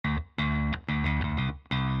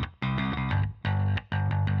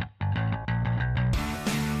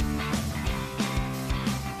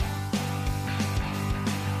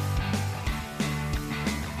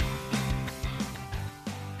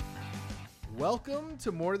Welcome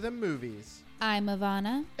to More Than Movies. I'm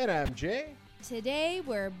Ivana. And I'm Jay. Today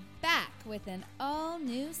we're back with an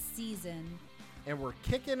all-new season. And we're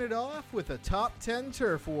kicking it off with a top 10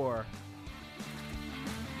 turf war.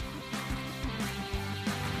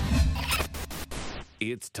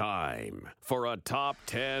 It's time for a top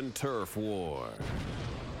 10 turf war.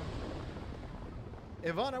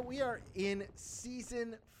 Ivana, we are in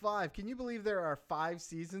season 5. Can you believe there are 5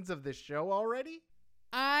 seasons of this show already?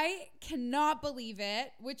 I cannot believe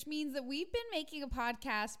it, which means that we've been making a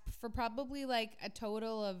podcast for probably like a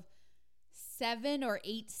total of 7 or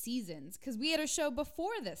 8 seasons because we had a show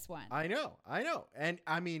before this one. I know. And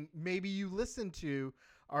I mean, maybe you listened to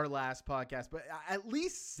our last podcast, but at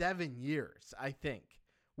least 7 years, I think,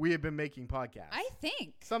 we have been making podcasts. I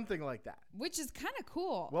think. Something like that. Which is kind of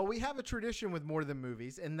cool. Well, we have a tradition with More Than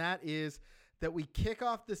Movies, and that is that we kick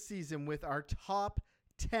off the season with our top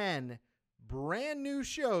 10 brand new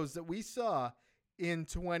shows that we saw in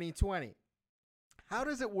 2020. How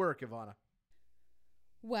does it work, Ivana?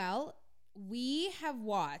 Well, we have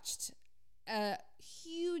watched a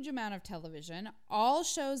huge amount of television, all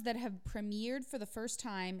shows that have premiered for the first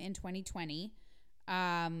time in 2020.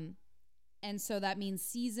 And so that means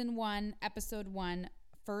season 1, episode 1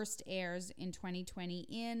 first airs in 2020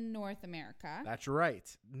 in North America. That's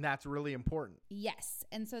right. And that's really important. Yes.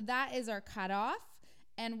 And so that is our cutoff.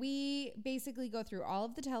 And we basically go through all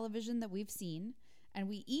of the television that we've seen, and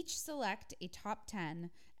we each select a top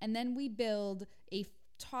 10, and then we build a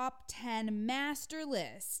top 10 master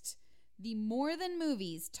list, the More Than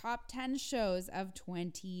Movies top 10 shows of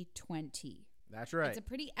 2020. That's right. It's a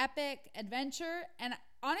pretty epic adventure, and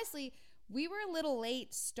honestly, we were a little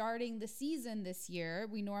late starting the season this year.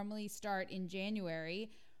 We normally start in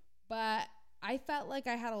January, but I felt like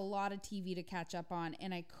I had a lot of TV to catch up on,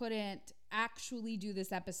 and I couldn't actually do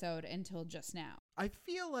this episode until just now. I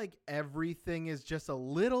feel like everything is just a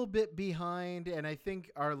little bit behind, and I think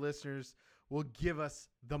our listeners will give us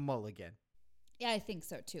the mulligan. Yeah, I think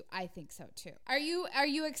so too. Are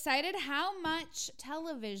you excited? How much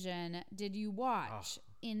television did you watch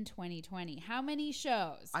in 2020? How many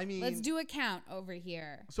shows? I mean, let's do a count over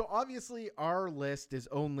here. So obviously our list is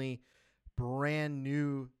only brand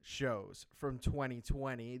new shows from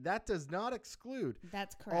 2020. That does not exclude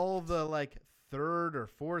That's correct. all the like 3rd or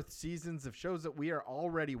 4th seasons of shows that we are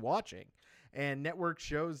already watching, and network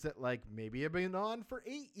shows that like maybe have been on for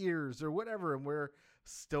 8 years or whatever, and we're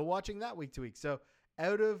still watching that week to week. So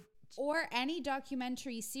out of or any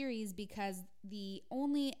documentary series, because the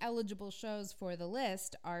only eligible shows for the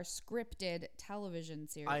list are scripted television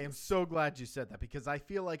series. I am so glad you said that, because I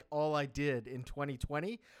feel like all I did in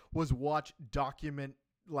 2020 was watch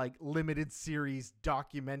limited series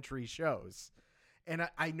documentary shows. And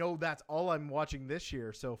I know that's all I'm watching this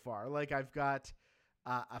year so far. Like, I've got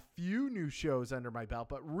a few new shows under my belt,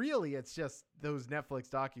 but really it's just those Netflix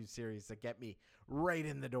docuseries that get me right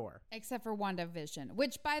in the door. Except for WandaVision,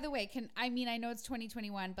 which, by the way, I know it's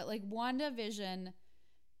 2021, but like WandaVision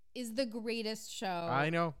is the greatest show I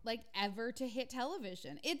know, like ever to hit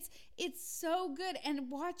television. It's so good, and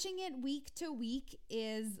watching it week to week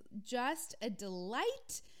is just a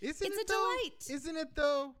delight. It's a delight. Isn't it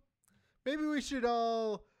though? Maybe we should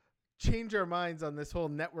all change our minds on this whole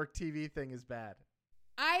network TV thing is bad.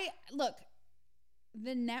 Look,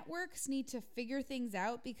 the networks need to figure things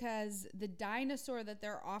out, because the dinosaur that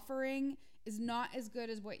they're offering is not as good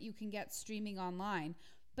as what you can get streaming online.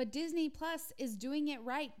 But Disney Plus is doing it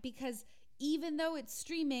right, because even though it's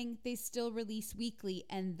streaming, they still release weekly,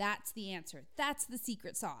 and that's the answer. That's the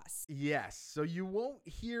secret sauce. Yes. So you won't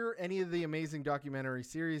hear any of the amazing documentary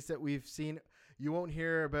series that we've seen. You won't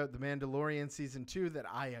hear about The Mandalorian season 2 that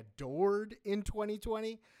I adored in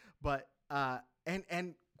 2020. But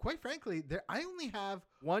and quite frankly, I only have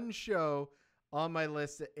one show on my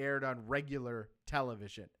list that aired on regular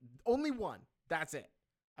television. Only one. That's it.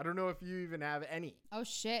 I don't know if you even have any. Oh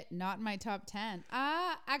shit, not in my top 10.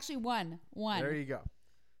 Actually one. There you go.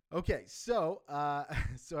 Okay, so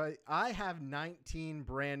I have 19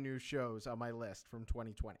 brand new shows on my list from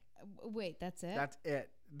 2020. Wait, that's it? That's it.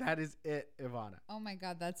 That is it, Ivana. Oh my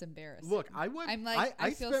God, that's embarrassing. Look, I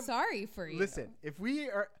feel sorry for you. Listen, if we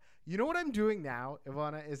are, you know what I'm doing now,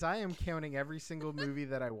 Ivana, is I am counting every single movie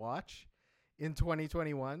that I watch in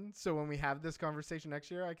 2021. So when we have this conversation next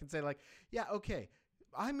year, I can say like, yeah, okay,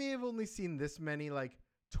 I may have only seen this many like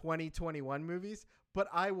 2021 movies, but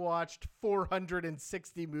I watched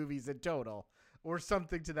 460 movies in total, or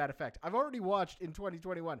something to that effect. I've already watched in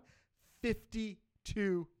 2021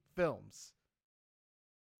 52 films.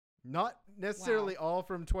 Not necessarily all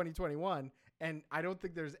from 2021, and I don't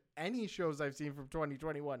think there's any shows I've seen from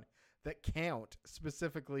 2021 that count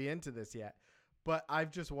specifically into this yet, but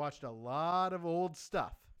I've just watched a lot of old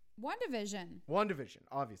stuff. WandaVision,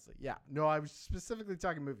 obviously. Yeah. No, I was specifically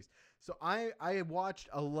talking movies. So I watched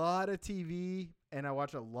a lot of TV and I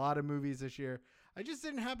watched a lot of movies this year. I just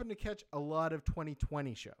didn't happen to catch a lot of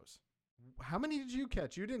 2020 shows. How many did you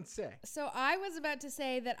catch? You didn't say. So I was about to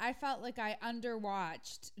say that I felt like I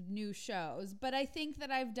underwatched new shows, but I think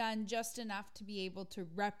that I've done just enough to be able to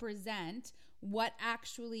represent what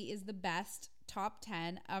actually is the best top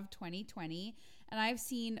 10 of 2020. And I've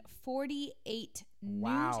seen 48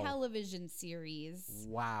 new television series.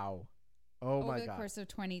 Wow. Oh my God. Over the course of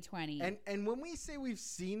 2020. And when we say we've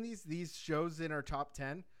seen these shows in our top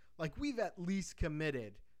 10, like we've at least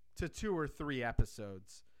committed to 2 or 3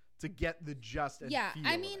 episodes to get the just and feel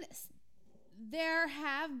I of mean, it. There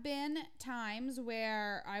have been times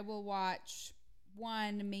where I will watch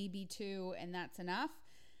 1, maybe 2, and that's enough.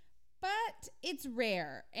 But it's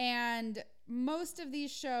rare. And most of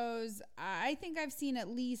these shows, I think I've seen at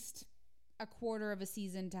least a quarter of a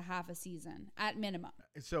season to half a season at minimum.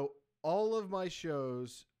 So all of my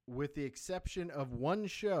shows, with the exception of one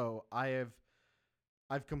show, I've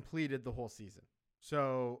completed the whole season.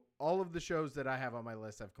 So all of the shows that I have on my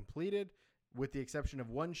list I've completed, with the exception of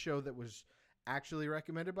one show that was actually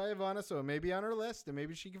recommended by Ivana, so it may be on her list, and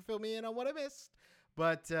maybe she can fill me in on what I missed.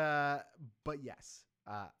 But yes.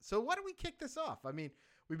 So why don't we kick this off? I mean,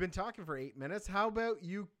 we've been talking for 8 minutes. How about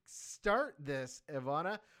you start this,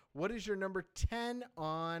 Ivana? What is your number 10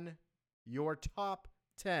 on your top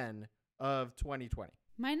 10 of 2020?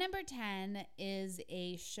 My number 10 is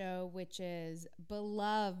a show which is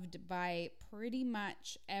beloved by pretty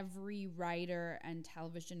much every writer and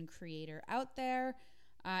television creator out there.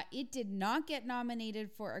 It did not get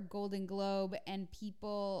nominated for a Golden Globe, and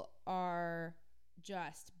people are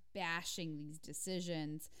just bashing these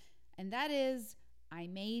decisions. And that is I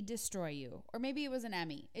May Destroy You. Or maybe it was an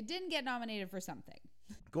Emmy. It didn't get nominated for something.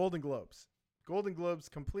 Golden Globes. Golden Globes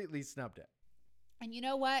completely snubbed it. And you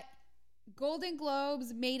know what? Golden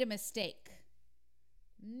Globes made a mistake.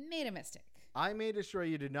 I May Destroy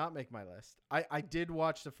You did not make my list. I did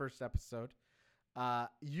watch the first episode.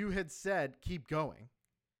 You had said keep going.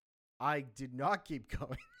 I did not keep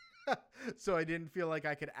going. So I didn't feel like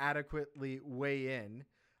I could adequately weigh in,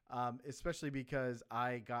 especially because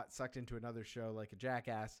I got sucked into another show like a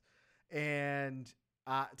jackass. And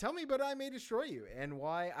tell me about I May Destroy You and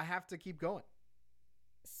why I have to keep going.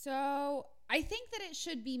 So I think that it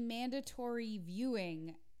should be mandatory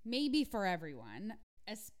viewing, maybe for everyone,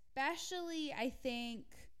 especially I think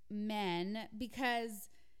men, because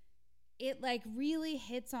it like really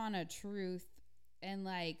hits on a truth, and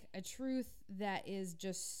like a truth that is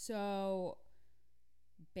just so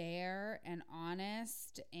bare and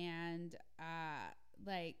honest and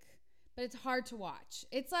but it's hard to watch.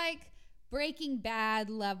 It's like Breaking Bad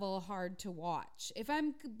level hard to watch, if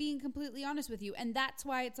I'm being completely honest with you. And that's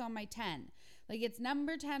why it's on my 10. Like, it's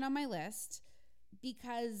number 10 on my list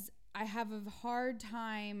because I have a hard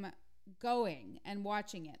time going and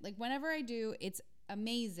watching it. Like, whenever I do, it's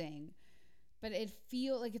amazing, but it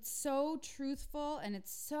feels like it's so truthful and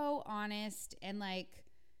it's so honest, and like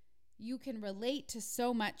you can relate to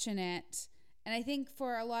so much in it. And I think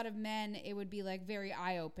for a lot of men, it would be like very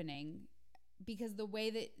eye-opening, because the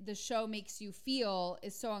way that the show makes you feel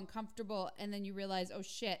is so uncomfortable. And then you realize, oh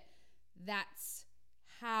shit, that's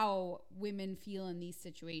how women feel in these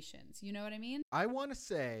situations. You know what I mean? I want to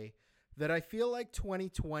say that I feel like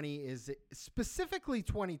 2020 is, specifically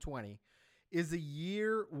 2020, is a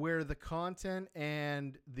year where the content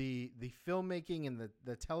and the filmmaking and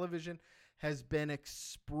the television has been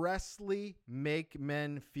expressly make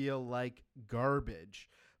men feel like garbage.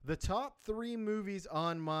 The top 3 movies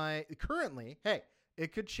on my currently, hey,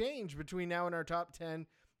 it could change between now and our top 10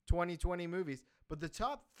 2020 movies, but the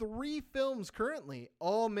top 3 films currently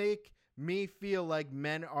all make me feel like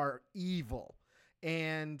men are evil.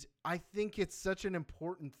 And I think it's such an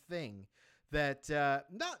important thing that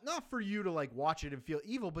not for you to like watch it and feel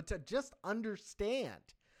evil, but to just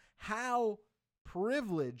understand how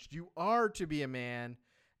privileged you are to be a man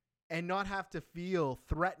and not have to feel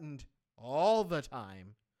threatened all the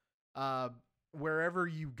time wherever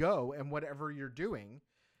you go and whatever you're doing.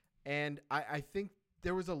 And I think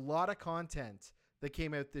there was a lot of content that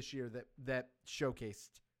came out this year that showcased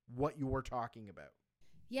what you were talking about.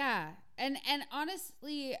 Yeah. And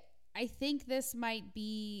honestly, I think this might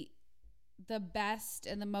be the best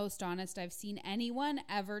and the most honest I've seen anyone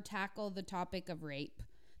ever tackle the topic of rape.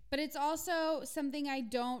 But it's also something I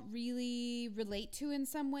don't really relate to in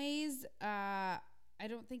some ways. I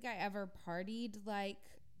don't think I ever partied like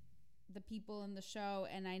the people in the show,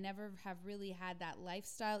 and I never have really had that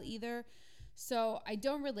lifestyle either. So I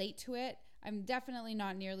don't relate to it. I'm definitely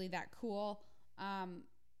not nearly that cool. But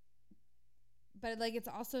like, it's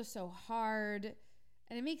also so hard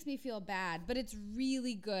and it makes me feel bad, but it's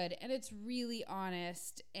really good and it's really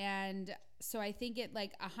honest. And so I think it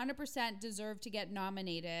like 100% deserved to get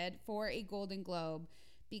nominated for a Golden Globe,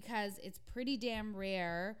 because it's pretty damn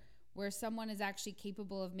rare where someone is actually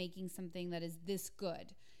capable of making something that is this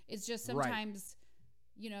good. It's just sometimes,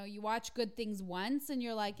 you know, you watch good things once and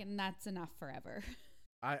you're like, and that's enough forever.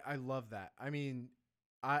 I love that. I mean,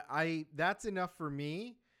 I that's enough for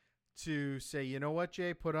me to say, you know what,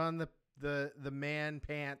 Jay, put on the man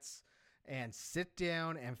pants and sit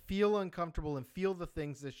down and feel uncomfortable and feel the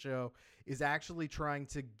things this show is actually trying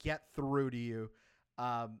to get through to you.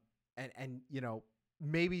 And you know,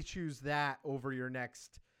 maybe choose that over your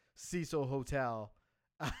next Cecil Hotel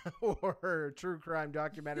or true crime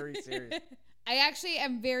documentary series. I actually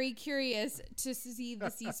am very curious to see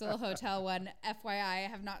the Cecil Hotel one. FYI, I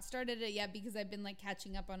have not started it yet because I've been like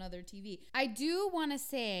catching up on other TV. I do want to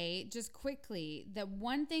say just quickly that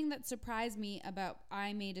one thing that surprised me about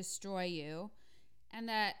I May Destroy You, and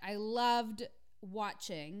that I loved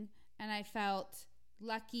watching, and I felt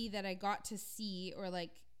lucky that I got to see or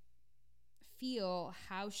like feel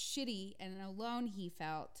how shitty and alone he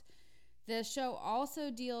felt. The show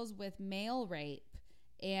also deals with male rape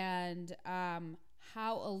and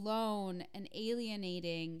how alone and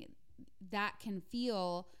alienating that can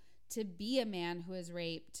feel to be a man who is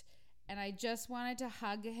raped. And I just wanted to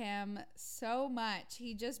hug him so much.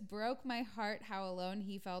 He just broke my heart how alone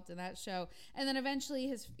he felt in that show. And then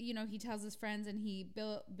eventually he tells his friends and he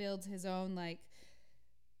builds his own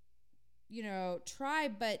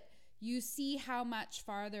tribe. But you see how much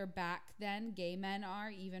farther back then gay men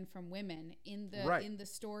are even from women in the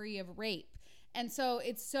story of rape. And so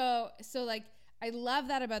it's so like, I love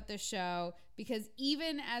that about this show, because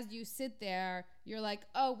even as you sit there, you're like,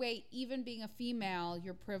 oh wait, even being a female,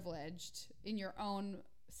 you're privileged in your own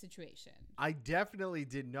situation. I definitely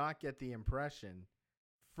did not get the impression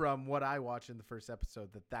from what I watched in the first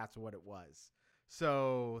episode that that's what it was.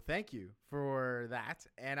 So thank you for that.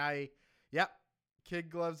 And kid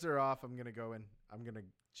gloves are off. I'm going to go and I'm going to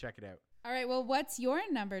check it out. All right. Well, what's your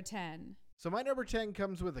number 10? So my number 10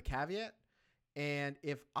 comes with a caveat. And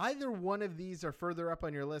if either one of these are further up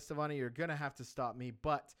on your list, Ivana, you're going to have to stop me.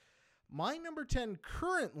 But my number 10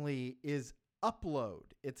 currently is Upload.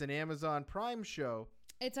 It's an Amazon Prime show.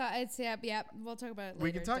 It's yeah. We'll talk about it later.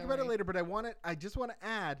 We can talk about it later, but I just want to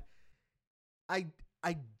add, I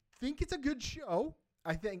think it's a good show.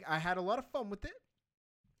 I think I had a lot of fun with it.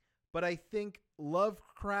 But I think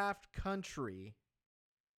Lovecraft Country,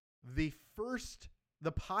 the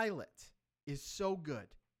pilot is so good.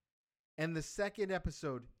 And the second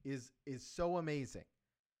episode is so amazing.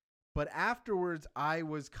 But afterwards, I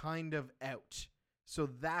was kind of out. So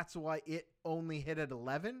that's why it only hit at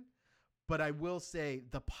 11. But I will say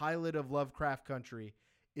the pilot of Lovecraft Country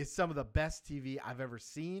is some of the best TV I've ever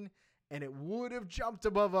seen. And it would have jumped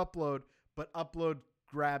above Upload, but Upload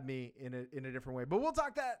grabbed me in a different way. But we'll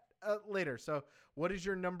talk that later. So what is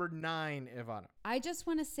your number 9, Ivana? I just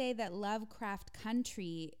want to say that Lovecraft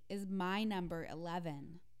Country is my number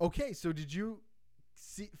 11. Okay, so did you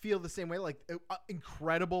feel the same way? Like,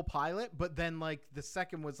 incredible pilot, but then like the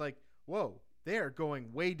second was like, whoa, they're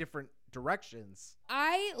going way different directions.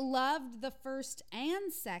 I loved the first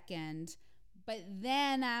and second, but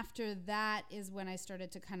then after that is when I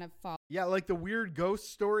started to kind of fall. Yeah, like the weird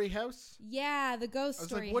ghost story house. Yeah, the ghost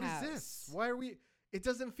story house. I was like, what is this? Why are we? It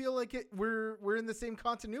doesn't feel like it. We're in the same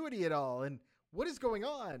continuity at all, and what is going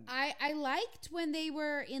on? I liked when they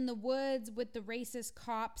were in the woods with the racist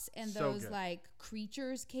cops and those like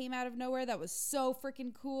creatures came out of nowhere. That was so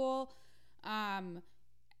freaking cool. And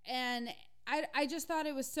I just thought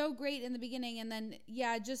it was so great in the beginning. And then,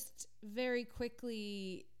 just very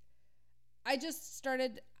quickly, I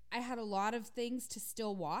had a lot of things to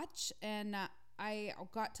still watch. And I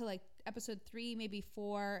got to like episode 3, maybe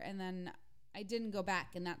 4. And then I didn't go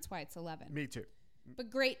back. And that's why it's 11. Me too.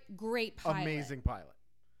 But great pilot. Amazing pilot.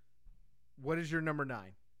 What is your number 9?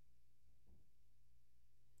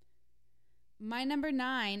 My number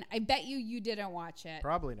 9, I bet you didn't watch it.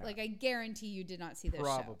 Probably not. Like, I guarantee you did not see this show.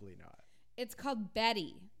 Probably not. It's called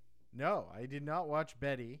Betty. No, I did not watch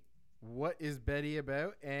Betty. What is Betty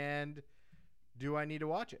about? And do I need to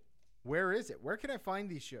watch it? Where is it? Where can I find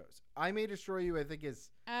these shows? I May Destroy You, I think, is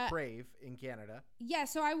Crave in Canada. Yeah,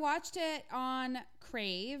 so I watched it on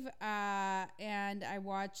Crave, and I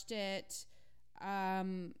watched it.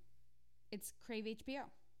 It's Crave HBO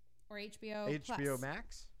or HBO HBO Plus.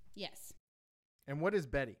 Max? Yes. And what is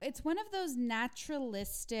Betty? It's one of those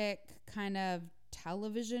naturalistic kind of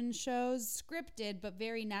television shows, scripted, but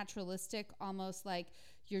very naturalistic, almost like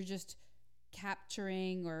you're just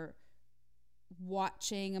capturing or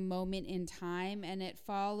watching a moment in time. And it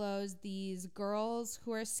follows these girls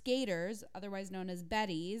who are skaters, otherwise known as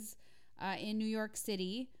Betties, in New York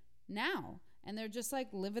City now. And they're just like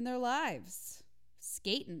living their lives,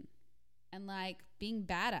 skating and like being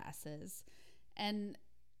badasses. And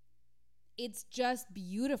it's just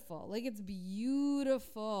beautiful. Like, it's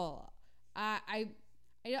beautiful. I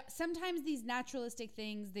sometimes these naturalistic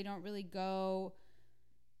things, they don't really go,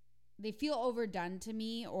 they feel overdone to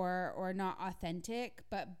me or not authentic,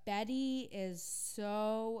 but Betty is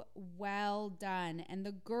so well done. And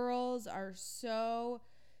the girls are so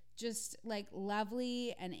just like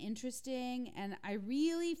lovely and interesting. And I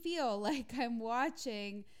really feel like I'm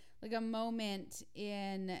watching like a moment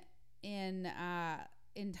in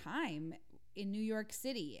time in New York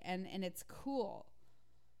City, and it's cool.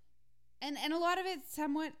 And a lot of it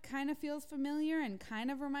somewhat kind of feels familiar and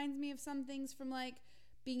kind of reminds me of some things from like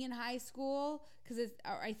being in high school, because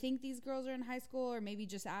I think these girls are in high school or maybe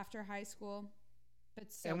just after high school.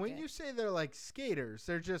 But so and when good. you say they're like skaters,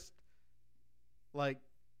 they're just like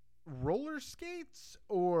roller skates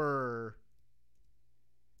or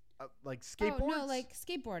like skateboards? Oh, no, like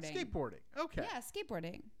skateboarding. Skateboarding. Okay. Yeah,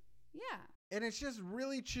 skateboarding. Yeah. And it's just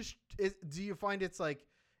really just, do you find it's like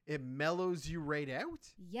it mellows you right out?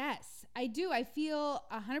 Yes, I do. I feel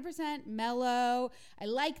 100% mellow. I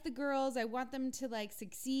like the girls. I want them to like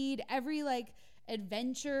succeed. Every like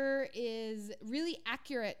adventure is really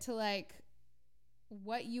accurate to like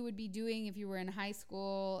what you would be doing if you were in high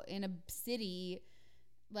school in a city.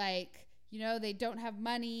 Like, you know, they don't have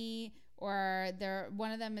money, or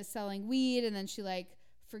one of them is selling weed, and then she like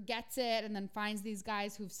forgets it and then finds these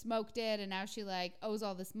guys who've smoked it, and now she like owes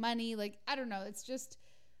all this money. Like, I don't know. It's just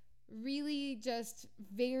really just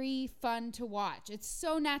very fun to watch. It's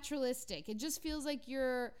so naturalistic. It just feels like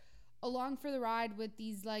you're along for the ride with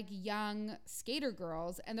these like young skater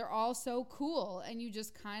girls, and they're all so cool, and you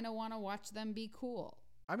just kind of want to watch them be cool.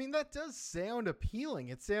 I mean, that does sound appealing.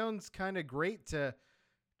 It sounds kind of great to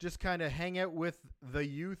just kind of hang out with the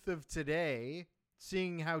youth of today,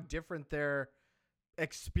 seeing how different their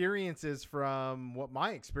experience is from what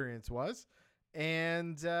my experience was.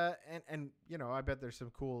 And you know, I bet there's some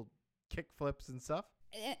cool kick flips and stuff.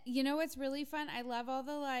 You know what's really fun? I love all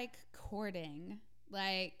the like courting.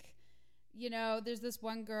 Like, you know, there's this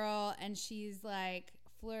one girl and she's like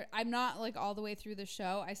I'm not like all the way through the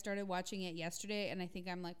show. I started watching it yesterday and I think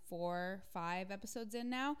I'm like 4, 5 episodes in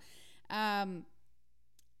now.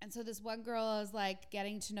 And so this one girl is like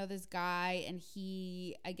getting to know this guy, and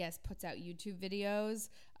he, I guess, puts out YouTube videos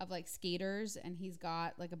of like skaters, and he's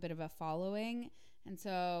got like a bit of a following. And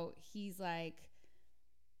so he's like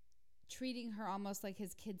treating her almost like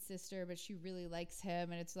his kid sister, but she really likes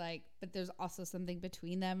him. And it's like, but there's also something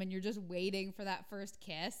between them, and you're just waiting for that first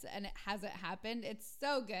kiss, and it hasn't happened. It's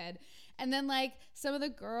so good. And then like some of the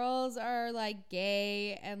girls are like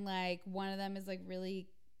gay, and like one of them is like really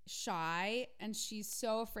shy, and she's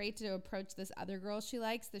so afraid to approach this other girl she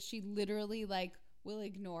likes that she literally like will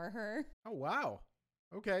ignore her. Oh wow.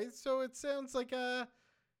 Okay, so it sounds like a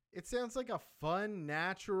fun,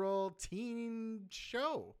 natural teen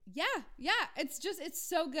show. Yeah, it's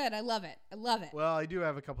so good. I love it. Well, I do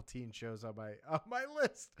have a couple teen shows on my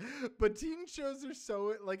list, but teen shows are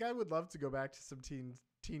so like, I would love to go back to some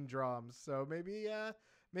teen dramas. So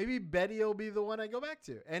maybe Betty will be the one I go back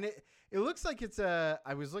to. And it looks like it's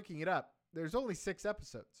I was looking it up. There's only 6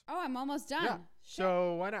 episodes. Oh, I'm almost done. Yeah.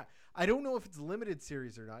 So why not? I don't know if it's a limited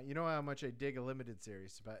series or not. You know how much I dig a limited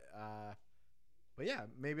series, but yeah,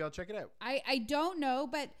 maybe I'll check it out. I don't know,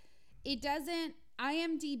 but it doesn't.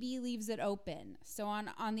 IMDb leaves it open. So on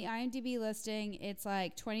the IMDb listing, it's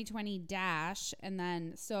like 2020 dash, and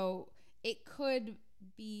then so it could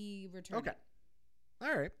be returned. Okay.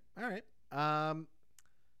 All right.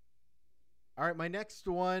 All right, my next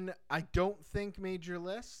one, I don't think made your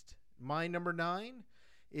list. My number 9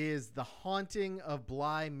 is The Haunting of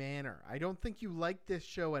Bly Manor. I don't think you liked this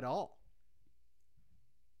show at all.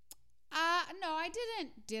 No, I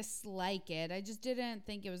didn't dislike it. I just didn't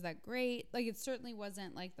think it was that great. Like, it certainly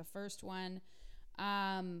wasn't like the first one.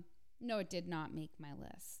 No, it did not make my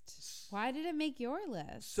list. Why did it make your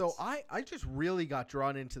list? So I just really got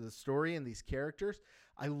drawn into the story and these characters.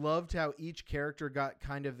 I loved how each character got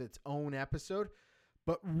kind of its own episode.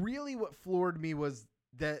 But really what floored me was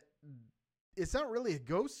that it's not really a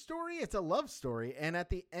ghost story. It's a love story. And at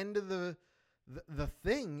the end of the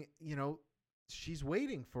thing, you know, she's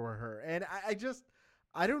waiting for her. And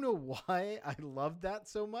I don't know why I loved that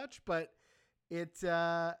so much, but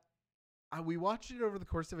We watched it over the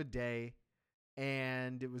course of a day,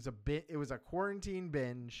 and it was a quarantine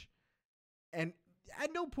binge, and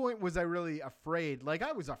at no point was I really afraid. Like,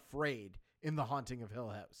 I was afraid in The Haunting of Hill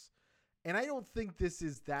House, and I don't think this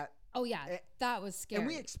is that. Oh yeah, that was scary. And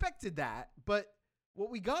we expected that, but what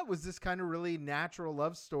we got was this kind of really natural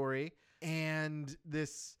love story, and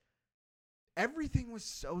everything was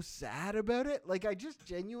so sad about it. Like, I just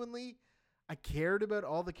genuinely, I cared about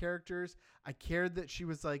all the characters. I cared that she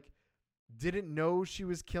was like, didn't know she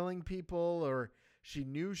was killing people, or she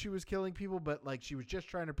knew she was killing people, but like she was just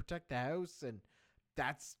trying to protect the house, and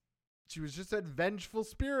she was just a vengeful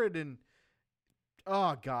spirit. And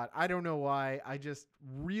oh God, I don't know why. I just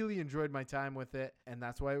really enjoyed my time with it, and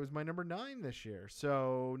that's why it was my number 9 this year.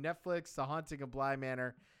 So Netflix, The Haunting of Bly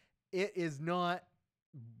Manor. It is not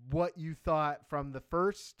what you thought from the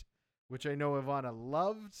first, which I know Ivana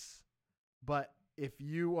loves, but if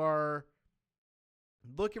you are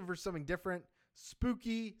looking for something different,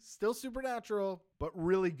 spooky, still supernatural, but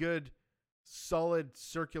really good, solid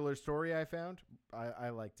circular story, I found, I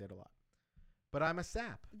liked it a lot. But I'm a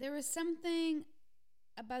sap. There was something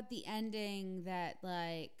about the ending that,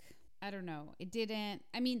 like, I don't know. It didn't.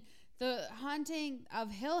 I mean, The Haunting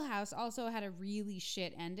of Hill House also had a really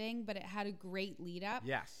shit ending, but it had a great lead up.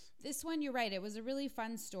 Yes. This one, you're right. It was a really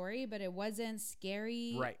fun story, but it wasn't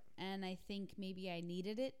scary. Right. And I think maybe I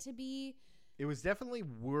needed it to be. It was definitely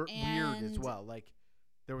weird as well. Like,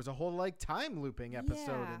 there was a whole like time looping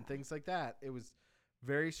episode and things like that. It was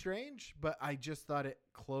very strange, but I just thought it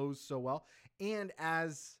closed so well. And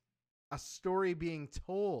as a story being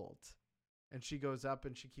told, and she goes up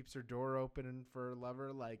and she keeps her door open for her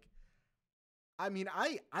lover, like, I mean,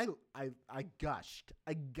 I gushed.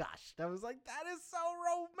 I was like, that is so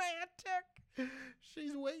romantic.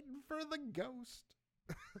 She's waiting for the ghost.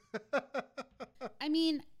 I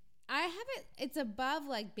mean, I have it. It's above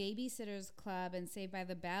like Babysitter's Club and Saved by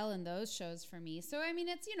the Bell and those shows for me. So, I mean,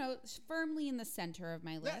 it's, firmly in the center of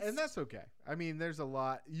my list. Yeah, and that's okay. I mean, there's a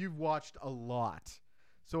lot. You've watched a lot.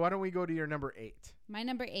 So why don't we go to your number 8? My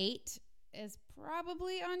number 8 is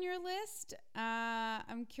probably on your list.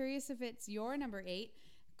 I'm curious if it's your number 8,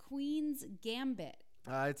 Queen's Gambit.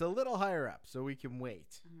 It's a little higher up, so we can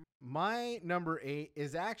wait. My number 8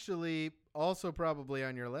 is actually also probably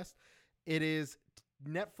on your list. It is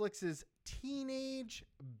Netflix's Teenage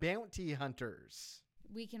Bounty Hunters.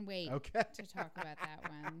 We can wait to talk about that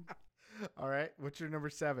one. All right. What's your number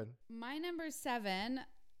 7? My number 7,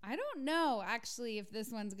 I don't know actually if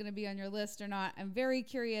this one's going to be on your list or not. I'm very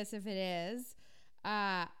curious if it is.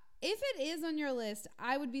 If it is on your list,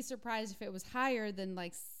 I would be surprised if it was higher than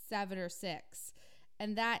like 7 or 6.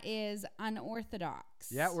 And that is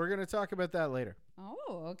Unorthodox. Yeah, we're going to talk about that later.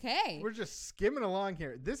 Oh, okay. We're just skimming along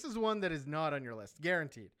here. This is one that is not on your list,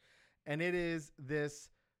 guaranteed. And it is this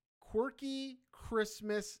quirky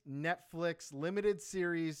Christmas Netflix limited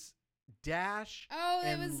series, Dash. Oh,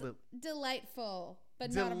 it was delightful,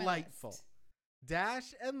 but not on my list.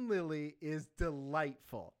 Dash and Lily is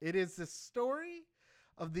delightful. It is the story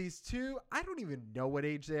of these two. I don't even know what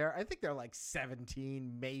age they are. I think they're like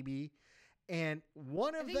 17, maybe. And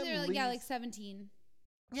one of them they're leaves, like 17.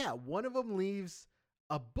 Yeah, one of them leaves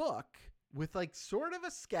a book with like sort of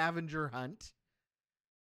a scavenger hunt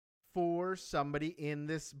for somebody in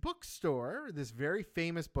this bookstore, this very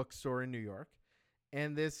famous bookstore in New York.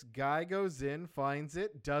 And this guy goes in, finds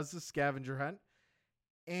it, does the scavenger hunt,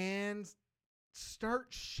 and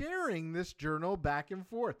starts sharing this journal back and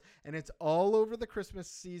forth. And it's all over the Christmas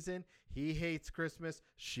season. He hates Christmas.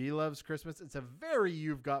 She loves Christmas. It's a very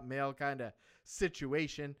You've Got Mail kind of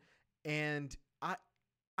situation. And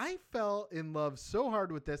I fell in love so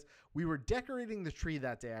hard with this. We were decorating the tree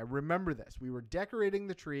that day. I remember this. We were decorating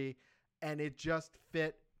the tree, and it just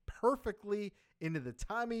fit perfectly into the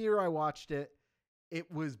time of year I watched it.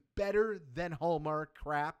 It was better than Hallmark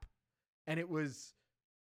crap, and it was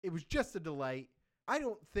just a delight. I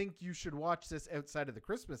don't think you should watch this outside of the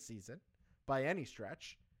Christmas season by any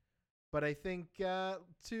stretch, but I think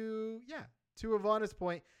to Ivana's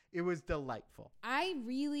point, it was delightful. I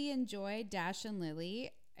really enjoyed Dash and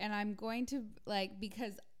Lily, and I'm going to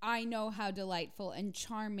because I know how delightful and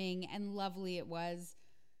charming and lovely it was,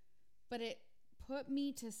 but it put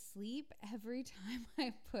me to sleep every time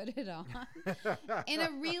I put it on in a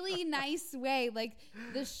really nice way. Like,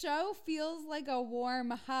 the show feels like a warm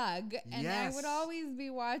hug, and I would always be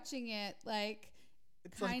watching it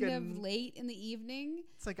it's kind of late in the evening.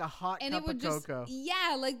 It's like a hot cup of cocoa.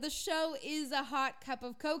 Yeah, like the show is a hot cup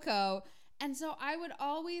of cocoa. And so I would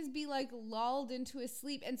always be lulled into a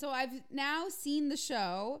sleep. And so I've now seen the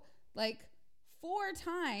show 4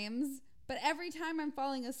 times, but every time I'm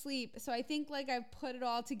falling asleep. So I think like I've put it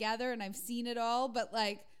all together and I've seen it all, but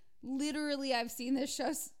like literally I've seen this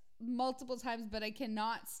show multiple times, but I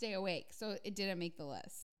cannot stay awake. So it didn't make the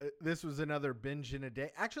list. This was another binge in a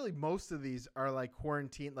day. Actually, most of these are like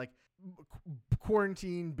quarantine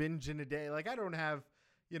binge in a day. Like I don't have,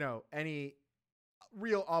 any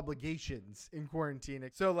real obligations in quarantine.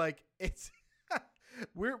 So like it's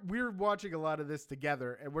we're watching a lot of this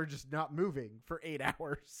together and we're just not moving for 8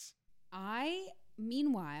 hours. I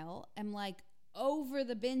meanwhile am like over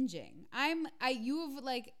the binging. You've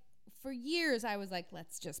like for years I was like,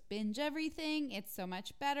 let's just binge everything. It's so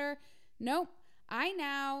much better. Nope. I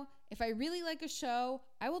now, if I really like a show,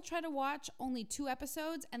 I will try to watch only 2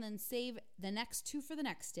 episodes and then save the next 2 for the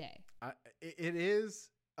next day. It is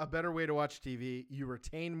a better way to watch TV. You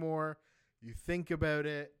retain more. You think about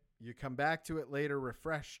it. You come back to it later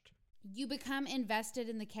refreshed. You become invested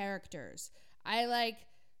in the characters.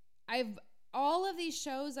 All of these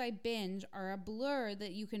shows I binge are a blur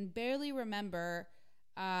that you can barely remember.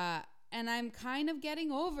 And I'm kind of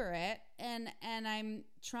getting over it, and I'm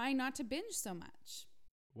trying not to binge so much.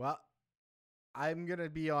 Well, I'm going to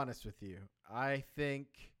be honest with you. I think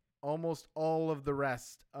almost all of the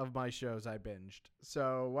rest of my shows I binged.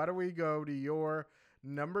 So why don't we go to your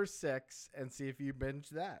number 6 and see if you binged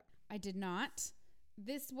that? I did not.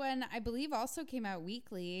 This one, I believe, also came out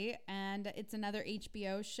weekly, and it's another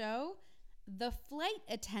HBO show. The Flight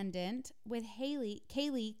Attendant with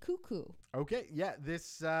Kaylee Cuoco. Okay, yeah,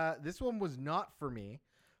 this one was not for me.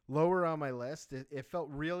 Lower on my list. It felt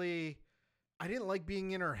really, I didn't like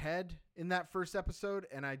being in her head in that first episode,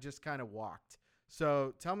 and I just kind of walked.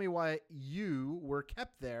 So tell me why you were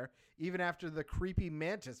kept there even after the creepy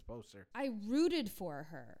Mantis poster. I rooted for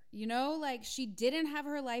her. Like she didn't have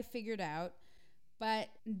her life figured out. But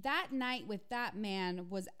that night with that man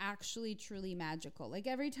was actually truly magical. Like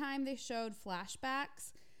every time they showed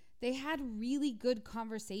flashbacks, they had really good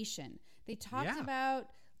conversation. They talked about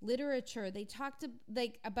literature. They talked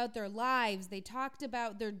about their lives. They talked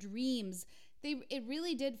about their dreams. It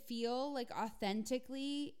really did feel like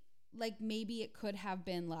authentically like maybe it could have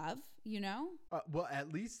been love, Well,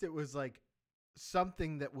 at least it was like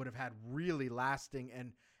something that would have had really lasting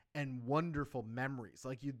and wonderful memories.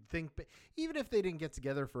 Like you'd think, even if they didn't get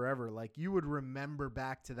together forever, like you would remember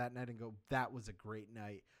back to that night and go, that was a great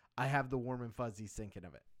night. I have the warm and fuzzies thinking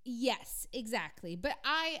of it. Yes, exactly. But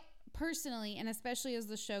I personally, and especially as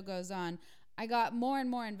the show goes on, I got more and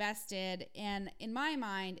more invested. And in my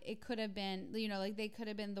mind, it could have been, like they could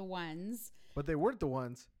have been the ones. But they weren't the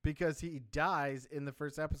ones because he dies in the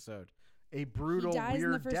first episode. A brutal, weird death. He dies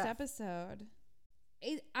in the first episode.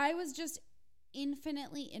 I was just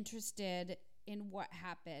infinitely interested in what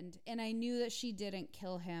happened, and I knew that she didn't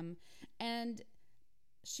kill him, and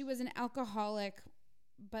she was an alcoholic,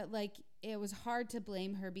 but like it was hard to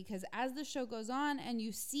blame her because as the show goes on and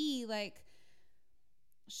you see like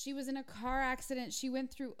she was in a car accident, she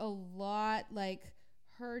went through a lot, like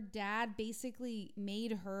her dad basically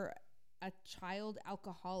made her a child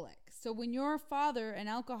alcoholic. So when your father, an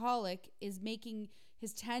alcoholic, is making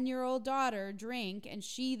his 10-year-old daughter drink and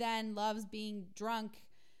she then loves being drunk,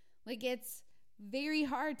 like it's very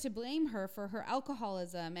hard to blame her for her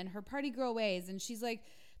alcoholism and her party girl ways. And she's like,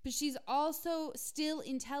 but she's also still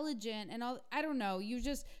intelligent and all. I don't know.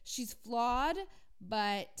 She's flawed,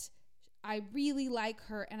 but I really like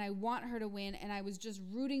her and I want her to win. And I was just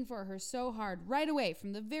rooting for her so hard right away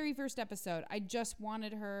from the very first episode. I just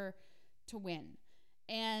wanted her to win.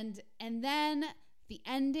 And then the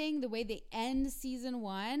ending, the way they end season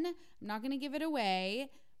 1, I'm not going to give it away,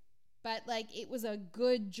 but like it was a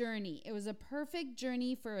good journey. It was a perfect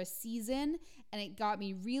journey for a season, and it got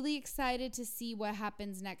me really excited to see what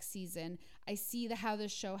happens next season. I see how the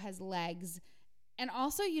show has legs. And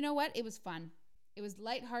also, you know what? It was fun. It was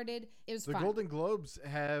lighthearted. It was fun. The Golden Globes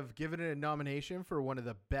have given it a nomination for one of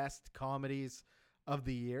the best comedies of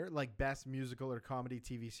the year, like best musical or comedy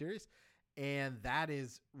TV series. And that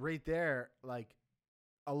is right there. Like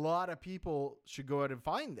a lot of people should go out and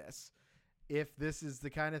find this if this is the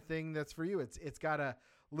kind of thing that's for you. It's got a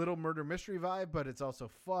little murder mystery vibe, but it's also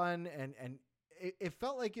fun. And it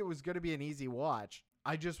felt like it was going to be an easy watch.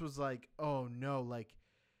 I just was like, oh no, like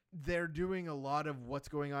they're doing a lot of what's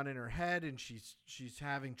going on in her head and she's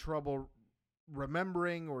having trouble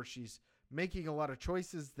remembering, or she's making a lot of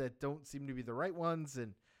choices that don't seem to be the right ones.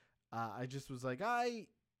 And I just was like, I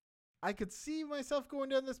could see myself going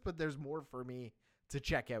down this, but there's more for me to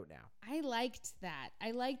check out now. I liked that.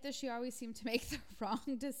 I liked that she always seemed to make the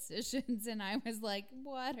wrong decisions. And I was like,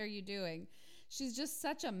 what are you doing? She's just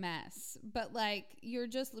such a mess. But like, you're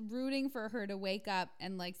just rooting for her to wake up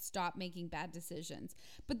and like stop making bad decisions.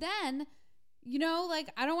 But then You know, like,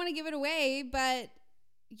 I don't want to give it away, but,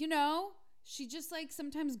 you know, she just, like,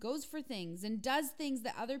 sometimes goes for things and does things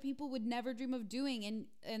that other people would never dream of doing.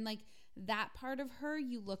 And like, that part of her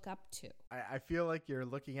you look up to. I feel like you're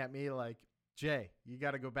looking at me like, Jay, you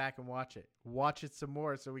got to go back and watch it. Watch it some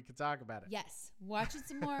more so we can talk about it. Yes. Watch it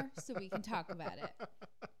some more so we can talk about it.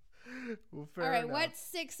 Well, fair All right. enough. What's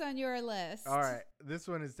 6 on your list? All right. This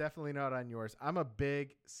one is definitely not on yours. I'm a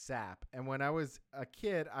big sap. And when I was a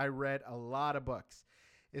kid, I read a lot of books,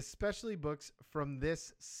 especially books from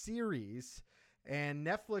this series. And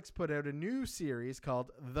Netflix put out a new series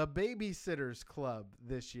called The Babysitters Club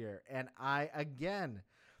this year. And I, again,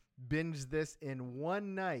 binged this in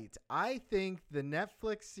one night. I think the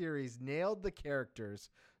Netflix series nailed the characters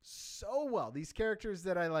so well. These characters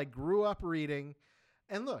that I like grew up reading.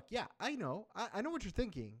 And look, yeah, I know what you're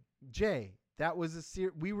thinking. Jay, that was a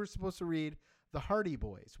series. We were supposed to read the Hardy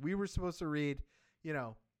Boys. We were supposed to read, you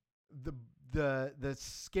know, the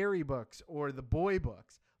scary books or the boy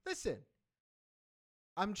books. Listen,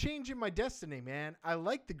 I'm changing my destiny, man. I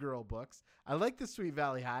like the girl books. I like the Sweet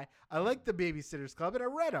Valley High. I like the Babysitters Club, and I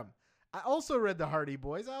read them. I also read the Hardy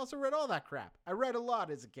Boys. I also read all that crap. I read a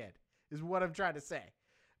lot as a kid, is what I'm trying to say.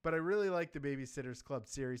 But I really like the Babysitters Club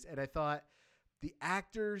series, and I thought the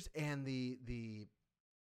actors and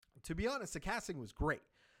to be honest, the casting was great.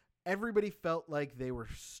 Everybody felt like they were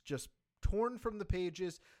just torn from the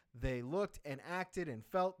pages. They looked and acted and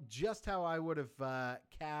felt just how I would have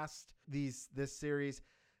cast this series.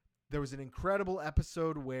 There was an incredible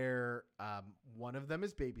episode where one of them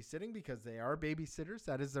is babysitting because they are babysitters.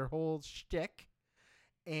 That is their whole shtick.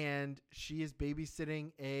 And she is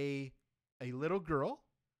babysitting a little girl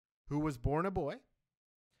who was born a boy.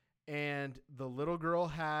 And the little girl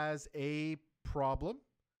has a problem.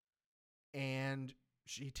 And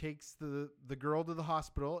she takes the girl to the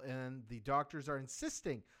hospital, and the doctors are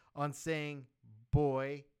insisting on saying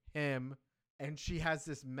boy, him. And she has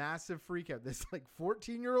this massive freak out. This like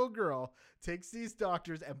 14-year-old girl takes these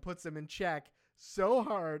doctors and puts them in check so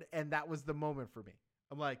hard. And that was the moment for me.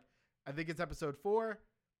 I'm like, I think it's episode 4.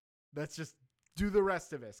 Let's just do the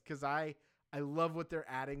rest of this. Cause I love what they're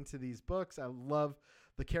adding to these books. I love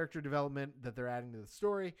the character development that they're adding to the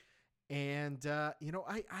story. And, you know,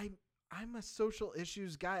 I'm a social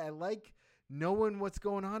issues guy. I like knowing what's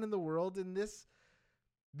going on in the world, and this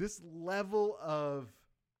level of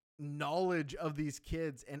knowledge of these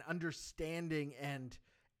kids and understanding and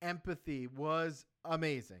empathy was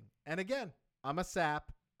amazing. And again, I'm a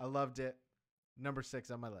sap. I loved it. Number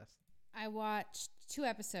 6 on my list. I watched 2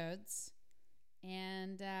 episodes,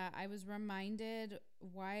 and I was reminded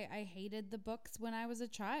why I hated the books when I was a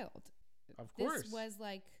child. Of course. This was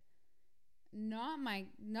like not my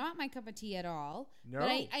cup of tea at all. No.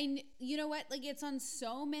 But I you know what? Like, it's on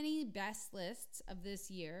so many best lists of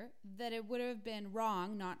this year that it would have been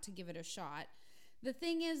wrong not to give it a shot. The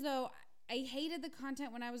thing is, though, I hated the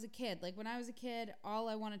content when I was a kid. Like, when I was a kid, all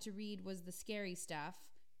I wanted to read was the scary stuff.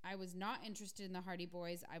 I was not interested in the Hardy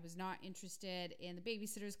Boys. I was not interested in the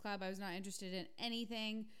Babysitters Club. I was not interested in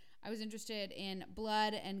anything. I was interested in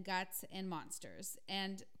blood and guts and monsters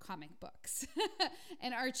and comic books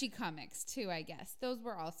and Archie comics too, I guess. Those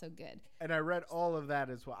were also good. And I read all of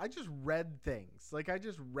that as well. I just read things. Like, I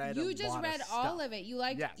just read You just read all of it. You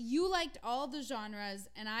liked all the genres,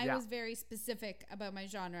 and I was very specific about my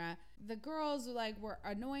genre. The girls were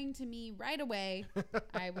annoying to me right away.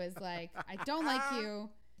 I was like, I don't like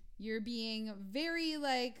you. You're being very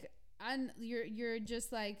you're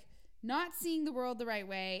just not seeing the world the right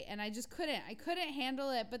way, and I couldn't handle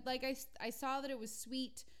it. But I saw that it was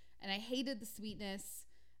sweet, and I hated the sweetness.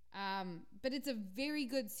 But it's a very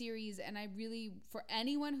good series, and I really, for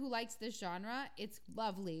anyone who likes this genre, it's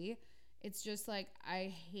lovely. It's just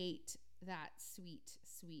I hate that sweet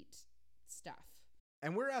stuff.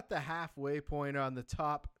 And we're at the halfway point on the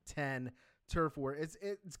top 10 turf war. It's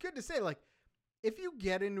good to say, if you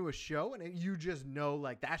get into a show and you just know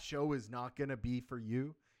that show is not going to be for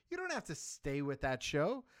you, you don't have to stay with that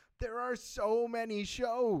show. There are so many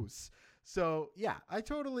shows. So, yeah, I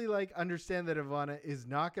totally understand that Ivana is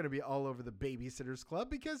not going to be all over the Babysitters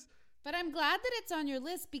Club But I'm glad that it's on your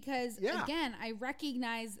list because, again, I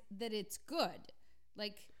recognize that it's good.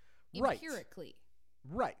 Empirically.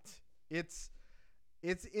 Right. It's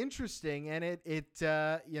interesting, and it's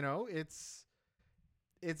a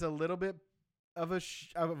little bit of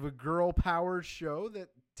a girl power show that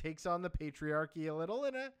takes on the patriarchy a little,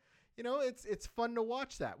 and it's fun to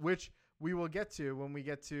watch that, which we will get to when we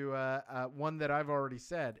get to one that I've already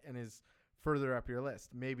said and is further up your list.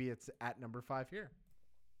 Maybe it's at number 5 here.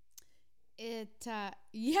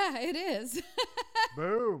 Yeah, it is.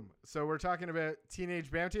 Boom. So we're talking about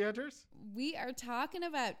Teenage Bounty Hunters? We are talking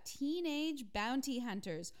about Teenage Bounty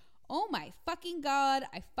Hunters. Oh my fucking God.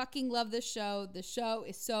 I fucking love this show. The show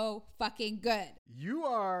is so fucking good. You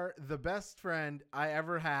are the best friend I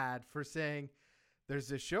ever had for saying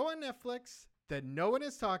there's a show on Netflix that no one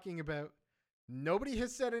is talking about. Nobody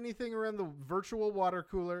has said anything around the virtual water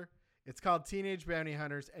cooler. It's called Teenage Bounty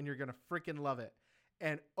Hunters, and you're going to freaking love it.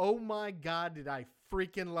 And oh my God, did I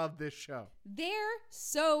freaking love this show. They're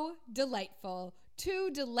so delightful. Two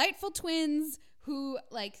delightful twins who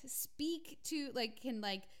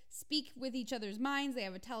speak with each other's minds. They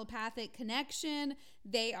have a telepathic connection.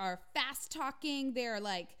 They are fast talking. They're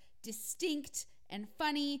distinct and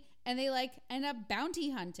funny, and they end up bounty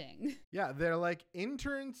hunting. Yeah, they're like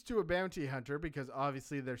interns to a bounty hunter because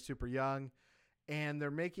obviously they're super young, and they're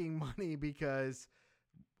making money because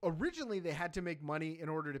originally they had to make money in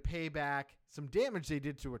order to pay back some damage they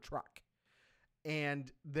did to a truck.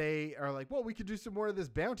 And they are like, well, we could do some more of this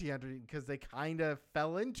bounty hunting because they kind of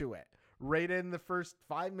fell into it right in the first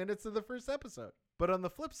 5 minutes of the first episode. But on the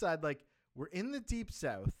flip side, we're in the deep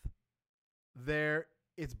South.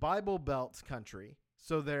 It's Bible Belt country.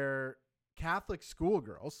 So they're Catholic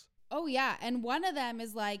schoolgirls. Oh, yeah. And one of them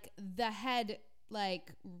is the head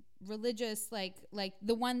religious,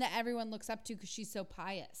 the one that everyone looks up to because she's so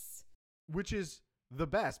pious. Which is the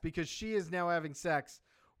best because she is now having sex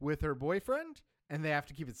with her boyfriend and they have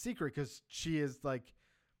to keep it secret because she is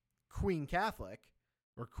Queen Catholic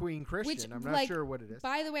or Queen Christian. I'm not sure what it is.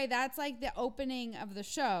 By the way, that's the opening of the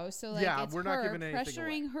show. So it's we're not giving anything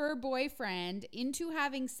pressuring away. Her boyfriend into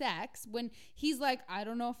having sex when he's I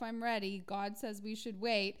don't know if I'm ready. God says we should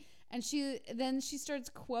wait. And she starts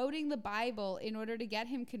quoting the Bible in order to get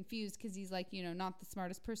him confused because he's not the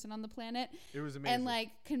smartest person on the planet. It was amazing. And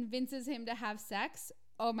convinces him to have sex.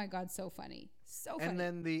 Oh my God, so funny. So funny. And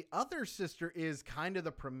then the other sister is kind of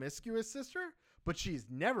the promiscuous sister, but she's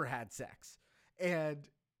never had sex. And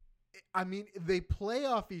I mean, they play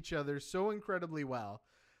off each other so incredibly well.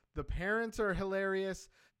 The parents are hilarious.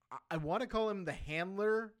 I want to call him the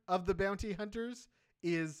handler of the bounty hunters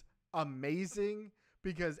is amazing.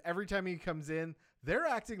 Because every time he comes in, they're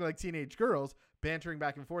acting like teenage girls, bantering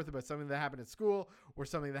back and forth about something that happened at school or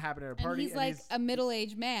something that happened at a party. And he's a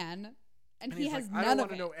middle-aged man, and he has none of it. I don't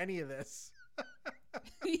want to know any of this.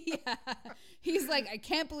 Yeah. He's I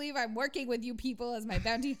can't believe I'm working with you people as my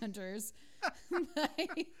bounty hunters.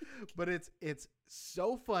 But it's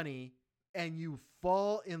so funny, and you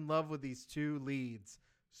fall in love with these two leads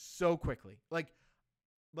so quickly.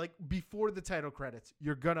 Before the title credits,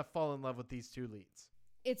 you're going to fall in love with these two leads.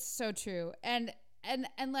 It's so true. And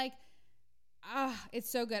it's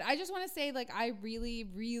so good. I just want to say I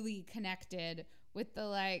really, really connected with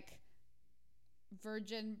the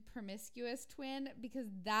virgin promiscuous twin because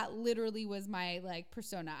that literally was my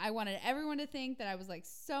persona. I wanted everyone to think that I was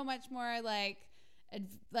so much more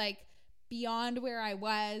beyond where I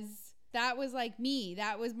was. That was me.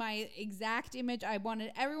 That was my exact image. I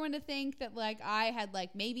wanted everyone to think that I had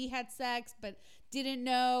maybe had sex but didn't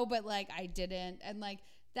know, but I didn't. And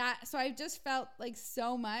that. So I just felt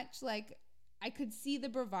so much I could see the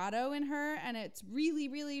bravado in her, and it's really,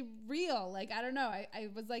 really real. I don't know. I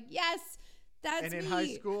was yes, that's me. And in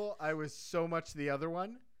high school, I was so much the other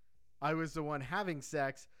one. I was the one having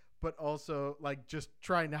sex, but also just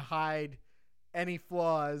trying to hide any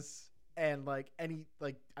flaws. And I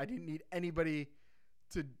didn't need anybody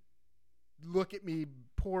to look at me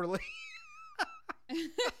poorly.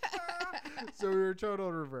 So we were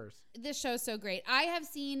total reverse. This show's so great. I have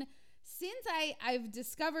seen, since I've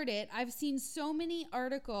discovered it, I've seen so many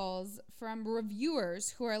articles from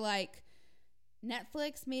reviewers who are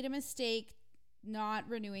Netflix made a mistake not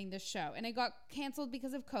renewing the show. And it got canceled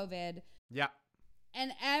because of COVID. Yeah.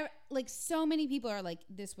 And so many people are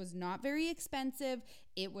this was not very expensive.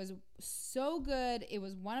 It was so good. It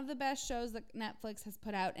was one of the best shows that Netflix has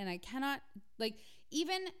put out. And I cannot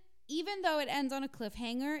even though it ends on a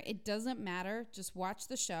cliffhanger, it doesn't matter. Just watch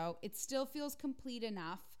the show. It still feels complete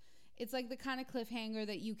enough. It's the kind of cliffhanger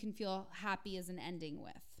that you can feel happy as an ending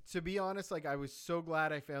with. To be honest, I was so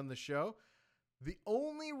glad I found the show. The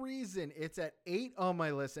only reason it's at 8 on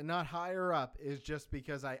my list and not higher up is just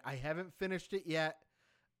because I haven't finished it yet.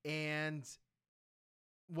 And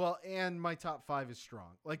my top 5 is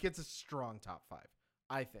strong. It's a strong top 5,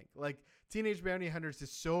 I think. Teenage Bounty Hunters is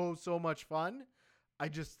so much fun. I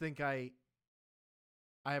just think I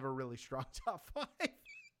have a really strong top 5.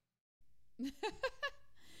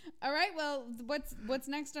 All right. Well, what's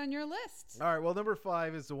next on your list? All right. Well, number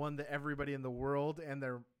 5 is the one that everybody in the world and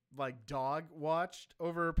their dog watched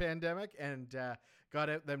over a pandemic, and got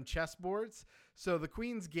out them chessboards. So the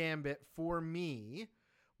Queen's Gambit for me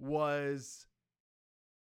was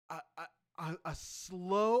a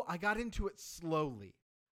slow. I got into it slowly.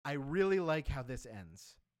 I really like how this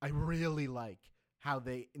ends. I really like how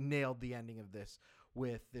they nailed the ending of this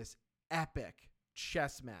with this epic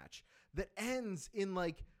chess match that ends in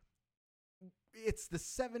like, it's the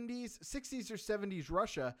 60s or 70s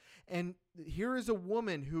Russia. And here is a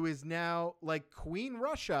woman who is now like Queen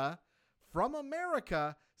Russia from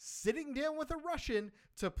America sitting down with a Russian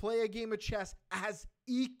to play a game of chess as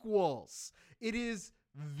equals. It is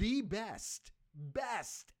the best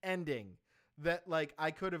ending that like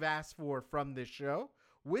I could have asked for from this show.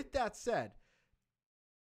 With that said,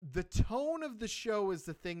 the tone of the show is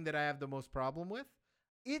the thing that I have the most problem with.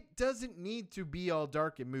 It doesn't need to be all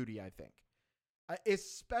dark and moody, I think.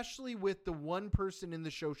 Especially with the one person in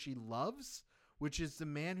the show she loves, which is the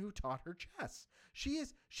man who taught her chess. She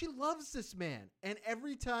loves this man. And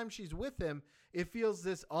every time she's with him, it feels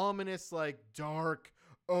this ominous, like dark,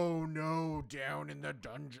 oh no, down in the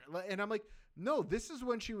dungeon. And I'm like, no, this is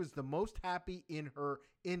when she was the most happy in her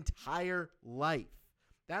entire life.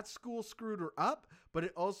 That school screwed her up, but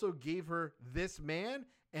it also gave her this man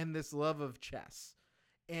and this love of chess.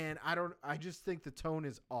 And I just think the tone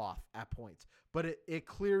is off at points, but it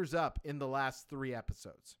clears up in the last 3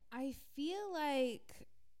 episodes. I feel like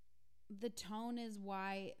the tone is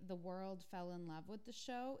why the world fell in love with the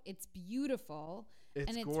show. It's beautiful.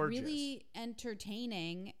 It's and gorgeous. It's really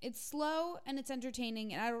entertaining. It's slow and it's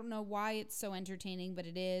entertaining. And I don't know why it's so entertaining, but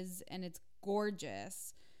it is. And it's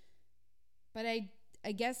gorgeous. But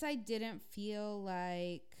I guess I didn't feel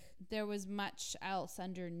like there was much else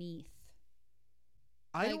underneath.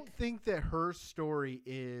 I don't think that her story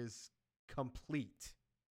is complete.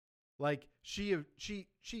 Like she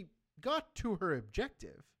got to her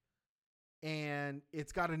objective, and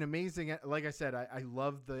it's got an amazing, like I said, I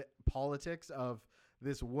love the politics of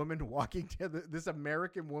this woman walking down this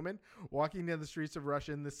American woman walking down the streets of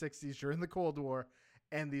Russia in the 60s during the Cold War,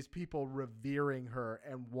 and these people revering her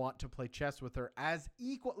and want to play chess with her as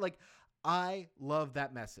equal. Like, I love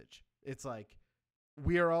that message. It's like,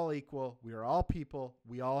 we are all equal. We are all people.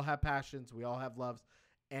 We all have passions. We all have loves.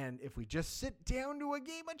 And if we just sit down to a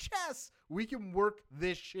game of chess, we can work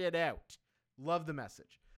this shit out. Love the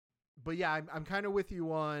message. But yeah, I'm kind of with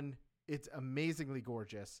you on it's amazingly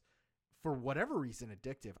gorgeous. For whatever reason,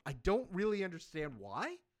 addictive. I don't really understand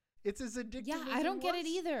why it's as addictive. Yeah, as I don't get it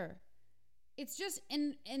was. either. It's just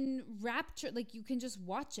in rapture. Like, you can just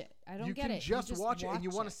watch it. I don't get it. You can just watch it and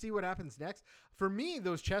you want to see what happens next. For me,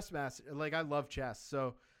 those chess masters, like, I love chess.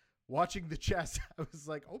 So watching the chess, I was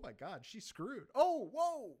like, oh my God, she's screwed. Oh,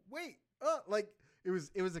 whoa, wait. Like, it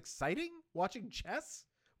was exciting watching chess,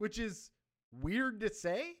 which is weird to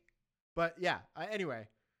say. But yeah, anyway,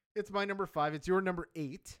 it's my number 5. It's your number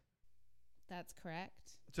 8. That's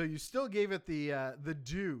correct. So you still gave it the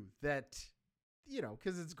due that, you know,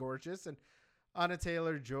 because it's gorgeous. And Anna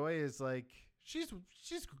Taylor-Joy is like, she's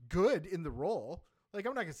good in the role. Like,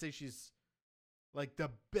 I'm not going to say she's like the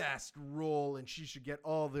best role and she should get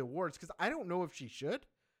all the awards, because I don't know if she should.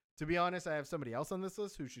 To be honest, I have somebody else on this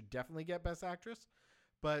list who should definitely get Best Actress.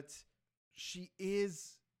 But she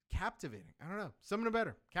is captivating. I don't know. Something about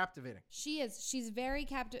her. Captivating. She is. She's very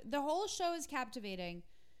captivating. The whole show is captivating,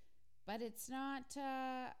 but it's not,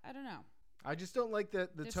 I don't know. I just don't like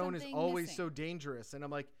that the tone is always missing. So dangerous. And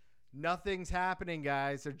I'm like, nothing's happening,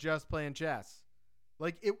 guys. They're just playing chess.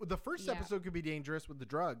 Like, the first episode could be dangerous with the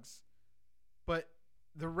drugs, but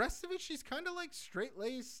the rest of it, she's kind of like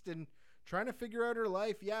straight-laced and trying to figure out her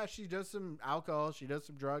life. Yeah, she does some alcohol. She does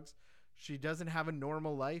some drugs. She doesn't have a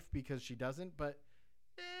normal life because she doesn't, but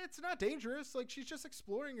it's not dangerous. Like, she's just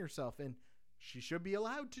exploring herself, and she should be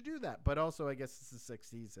allowed to do that. But also, I guess it's the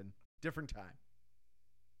 60s and different time.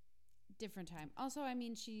 Different time. Also, I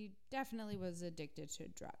mean, she definitely was addicted to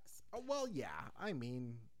drugs. Oh, well, yeah. I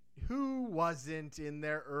mean, who wasn't in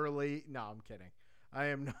there early? No, I'm kidding. I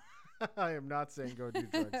am not. I am not saying go do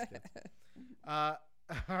drugs, kids. All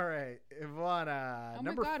right, Ivana. Oh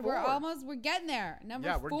number my God, 4. we're getting there.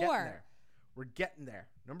 Number 4. We're getting there.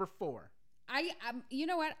 Number 4. You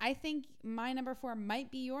know what? I think my number 4 might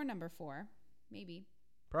be your number 4. Maybe.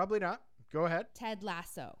 Probably not. Go ahead. Ted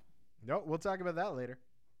Lasso. No, we'll talk about that later.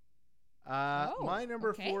 My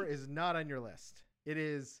number 4 is not on your list. It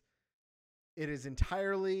is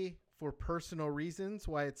entirely for personal reasons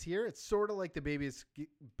why it's here. It's sort of like the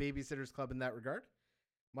Babysitters Club in that regard.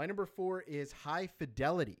 My number 4 is High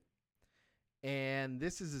Fidelity. And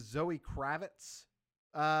this is a Zoe Kravitz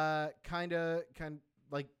kind of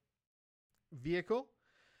like vehicle.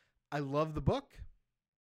 I love the book.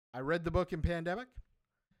 I read the book in pandemic.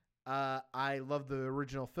 I love the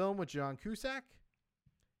original film with John Cusack.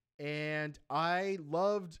 And I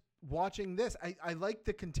loved watching this. I like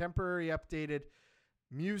the contemporary updated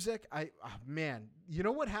music. Man, you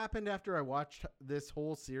know what happened after I watched this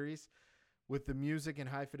whole series with the music and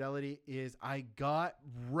High Fidelity is I got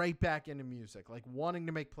right back into music, like wanting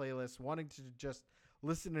to make playlists, wanting to just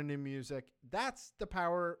listen to new music. That's the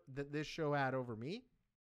power that this show had over me.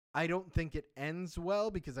 I don't think it ends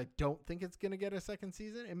well because I don't think it's going to get a second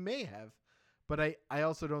season. It may have, but I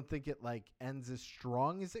also don't think it like ends as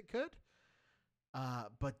strong as it could.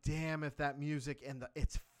 But damn, if that music and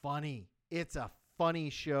it's funny. It's a funny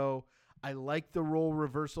show. I like the role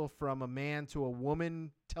reversal from a man to a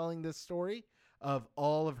woman telling this story of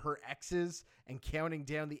all of her exes and counting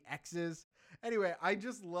down the exes. Anyway, I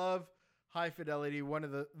just love High Fidelity. One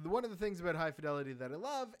of the things about High Fidelity that I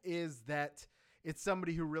love is that it's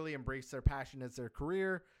somebody who really embraced their passion as their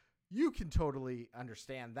career. You can totally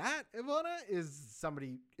understand that. Ivana is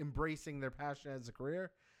somebody embracing their passion as a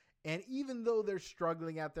career. And even though they're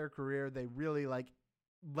struggling at their career, they really like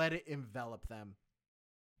let it envelop them.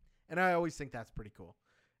 And I always think that's pretty cool.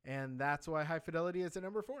 And that's why High Fidelity is at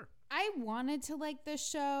number 4. I wanted to like this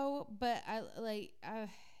show, but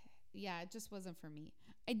it just wasn't for me.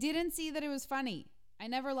 I didn't see that it was funny. I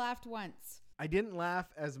never laughed once. I didn't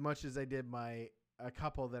laugh as much as I did a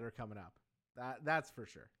couple that are coming up. That's for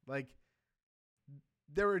sure. Like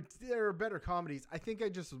there are better comedies. I think I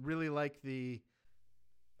just really like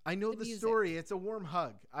I know the story. It's a warm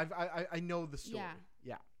hug. I know the story.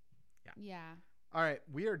 Yeah. All right,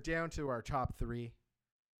 we are down to our top 3.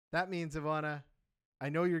 That means, Ivana, I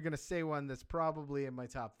know you're going to say one that's probably in my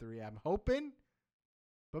top 3. I'm hoping,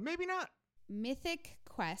 but maybe not. Mythic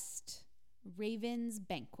Quest, Raven's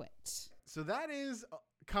Banquet. So that is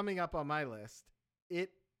coming up on my list.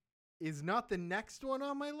 It is not the next one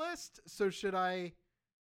on my list. So should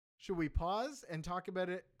we pause and talk about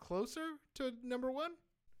it closer to number 1?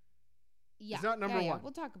 Yeah. It's not number 1.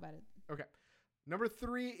 We'll talk about it. Okay. Number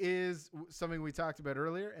 3 is something we talked about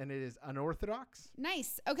earlier, and it is Unorthodox.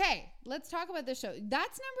 Nice. Okay, let's talk about this show.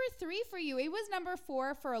 That's number 3 for you. It was number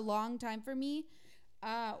 4 for a long time for me.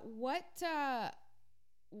 Why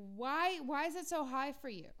is it so high for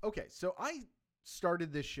you? Okay, so I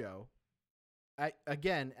started this show, at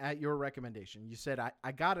your recommendation. You said,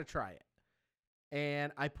 I got to try it.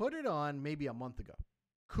 And I put it on maybe a month ago.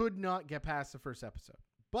 Could not get past the first episode.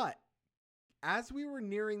 But as we were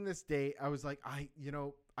nearing this date, I was like, I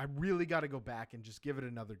really got to go back and just give it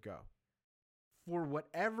another go. For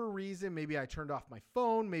whatever reason, maybe I turned off my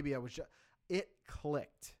phone. Maybe it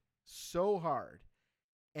clicked so hard.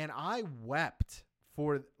 And I wept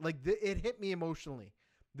it hit me emotionally.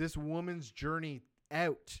 This woman's journey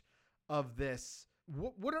out of this.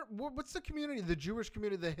 What's the community? The Jewish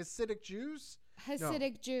community, the Hasidic Jews?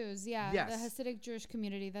 Hasidic Jews, yeah. Yes. The Hasidic Jewish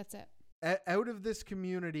community, that's it. Out of this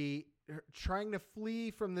community, trying to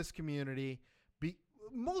flee from this community,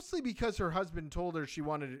 mostly because her husband told her he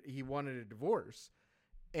wanted a divorce.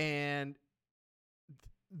 And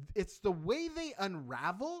it's the way they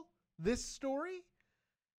unravel this story.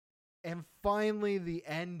 And finally, the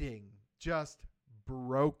ending just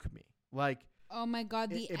broke me. Like, oh my God,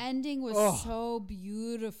 the ending was so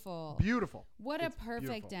beautiful. Beautiful. What a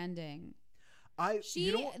perfect ending.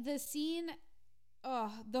 The scene,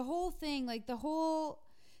 the whole thing, like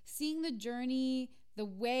seeing the journey, the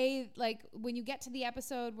way, like when you get to the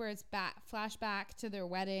episode where it's flashback to their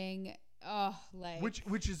wedding,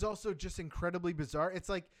 which is also just incredibly bizarre. It's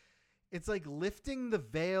like lifting the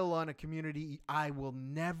veil on a community I will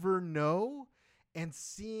never know and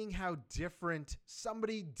seeing how different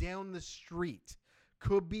somebody down the street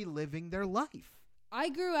could be living their life. I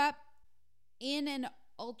grew up in an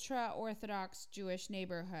ultra-Orthodox Jewish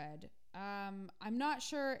neighborhood. I'm not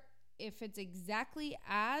sure if it's exactly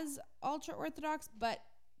as ultra-Orthodox, but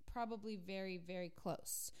probably very, very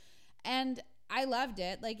close. And I loved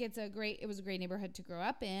it. Like it was a great neighborhood to grow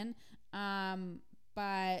up in.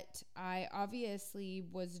 But I obviously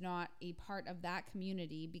was not a part of that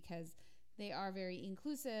community because they are very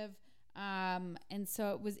inclusive. And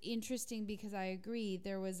so it was interesting because I agree.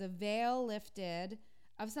 There was a veil lifted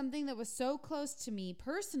of something that was so close to me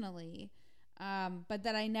personally, but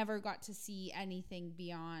that I never got to see anything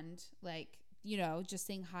beyond, like, just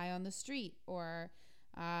saying hi on the street or,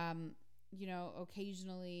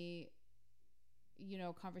 occasionally,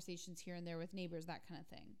 conversations here and there with neighbors, that kind of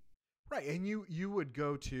thing. Right. And you would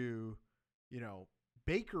go to,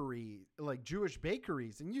 bakery, like Jewish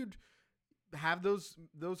bakeries, and you'd have those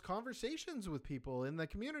conversations with people in the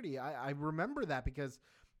community. I remember that because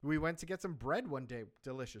we went to get some bread one day.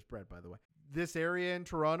 Delicious bread, by the way. This area in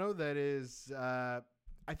Toronto that is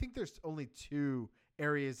I think there's only 2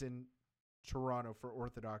 areas in Toronto for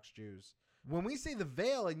Orthodox Jews. When we say the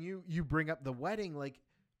veil and you bring up the wedding, like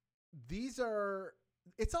these are,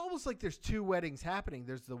 it's almost like there's 2 weddings happening.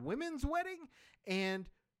 There's the women's wedding and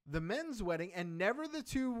the men's wedding, and never the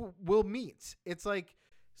 2 will meet. It's like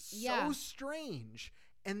so strange.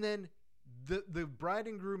 And then the bride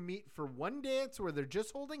and groom meet for one dance where they're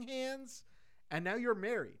just holding hands, and now you're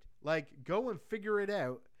married. Like, go and figure it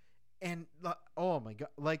out. And oh my God,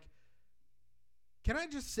 like, can I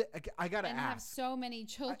just say, I gotta ask. And have so many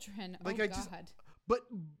children. But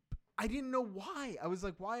I didn't know why. I was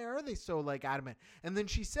like, why are they so like adamant? And then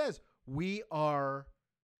she says, we are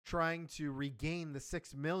trying to regain the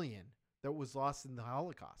 6 million that was lost in the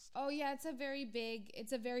Holocaust. Oh yeah, it's a very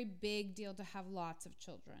big deal to have lots of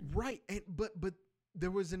children. Right. And but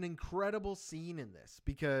there was an incredible scene in this,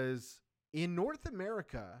 because in North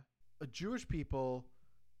America, Jewish people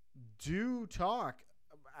do talk,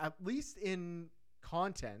 at least in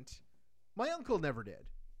content. My uncle never did,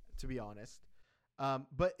 to be honest.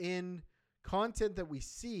 But in content that we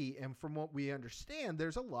see and from what we understand,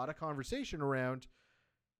 there's a lot of conversation around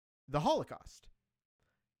the Holocaust.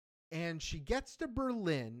 And she gets to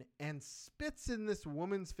Berlin and spits in this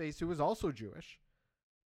woman's face, who was also Jewish,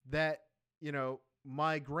 that, you know,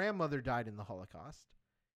 my grandmother died in the Holocaust.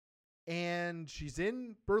 And she's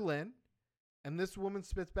in Berlin, and this woman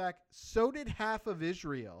spits back, so did half of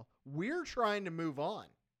Israel. We're trying to move on.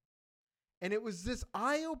 And it was this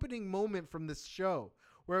eye-opening moment from this show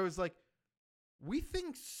where I was like, we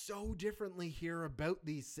think so differently here about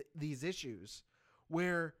these issues,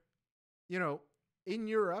 where, you know, in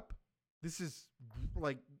Europe, this is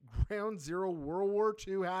like ground zero, World War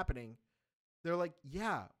II happening. They're like,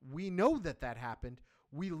 yeah, we know that happened.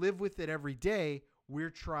 We live with it every day.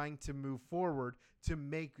 We're trying to move forward to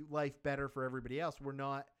make life better for everybody else. We're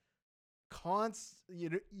not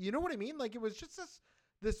you know what I mean? Like, it was just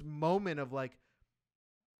this moment of like,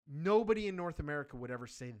 nobody in North America would ever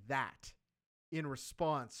say that in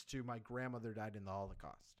response to my grandmother died in the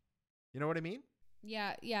Holocaust. You know what I mean?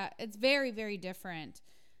 Yeah. It's very, very different.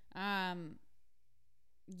 Yeah,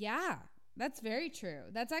 that's very true.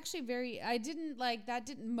 That's actually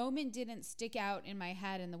moment didn't stick out in my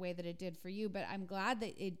head in the way that it did for you, but I'm glad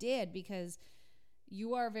that it did, because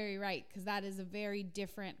you are very right. Because that is a very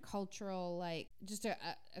different cultural, like, just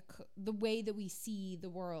the way that we see the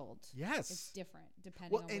world. Yes. It's different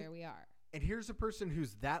depending on where we are. And here's a person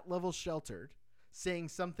who's that level sheltered saying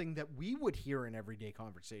something that we would hear in everyday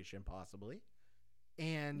conversation, possibly.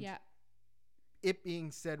 And it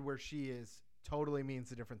being said where she is totally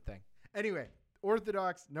means a different thing. Anyway,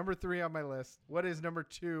 Orthodox, number 3 on my list. What is number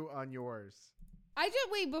 2 on yours?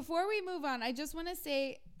 Before we move on, I just want to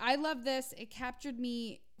say I love this. It captured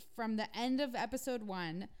me from the end of episode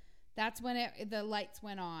 1. That's when the lights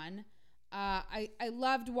went on. I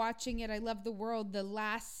loved watching it. I loved the world. The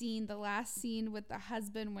last scene with the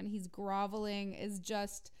husband when he's groveling is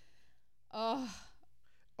just, oh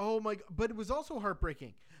my God. But it was also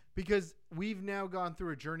heartbreaking, because we've now gone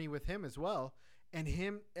through a journey with him as well, and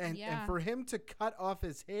for him to cut off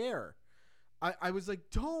his hair, I was like,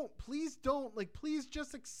 please don't, like, please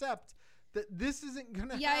just accept that this isn't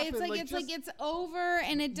gonna happen. Yeah, it's over,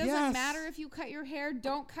 and it doesn't matter if you cut your hair.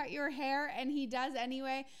 Don't cut your hair, and he does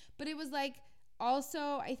anyway. But it was like also,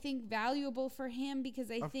 I think, valuable for him,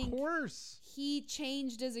 because I think he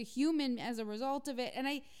changed as a human as a result of it, and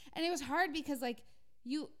it was hard because, like,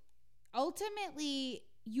 you ultimately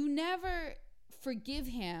you never forgive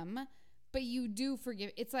him, but you do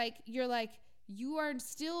forgive. It's like you're like, you are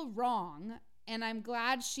still wrong, and I'm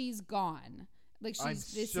glad she's gone. Like,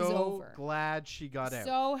 this is over. Glad she got out.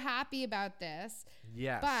 So happy about this.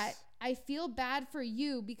 Yes. But I feel bad for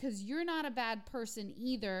you, because you're not a bad person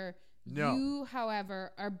either. No. You,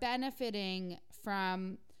 however, are benefiting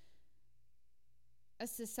from a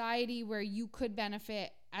society where you could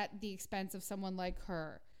benefit at the expense of someone like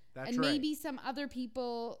her. That's and right. Maybe some other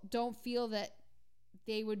people don't feel that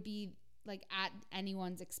they would be like at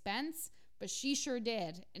anyone's expense, but she sure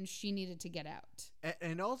did, and she needed to get out.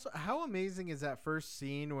 And also, how amazing is that first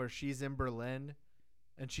scene where she's in Berlin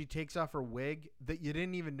and she takes off her wig that you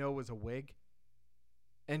didn't even know was a wig,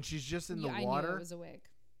 and she's just in the water. I knew it was a wig.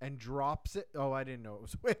 And drops it. Oh, I didn't know it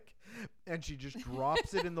was a wig. And she just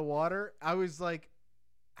drops it in the water. I was like,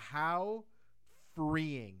 how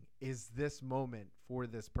freeing is this moment for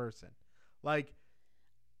this person? Like,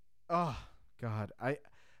 oh God,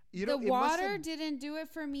 the water didn't do it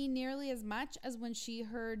for me nearly as much as when she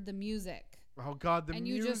heard the music. Oh God, the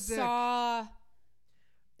music.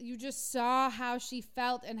 You just saw how she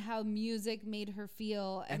felt and how music made her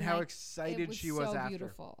feel, and how excited she was after.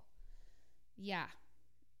 Beautiful. Yeah.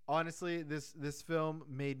 honestly, this film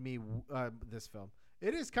made me this film.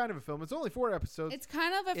 It is kind of a film. It's only 4 episodes. It's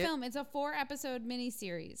kind of a film. It's a 4-episode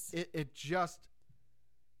miniseries. It just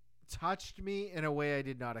touched me in a way I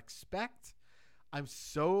did not expect. I'm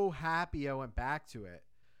so happy I went back to it,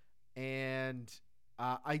 and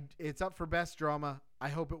it's up for best drama. I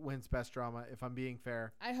hope it wins best drama. If I'm being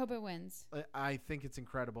fair, I hope it wins. I think it's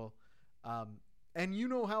incredible. And you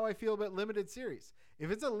know how I feel about limited series.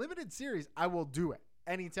 If it's a limited series, I will do it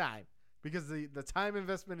anytime because the time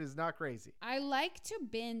investment is not crazy. I like to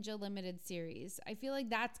binge a limited series. I feel like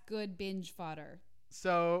that's good binge fodder.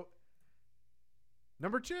 So,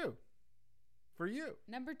 number 2 for you.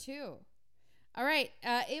 Number 2. All right.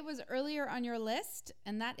 It was earlier on your list,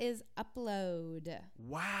 and that is Upload.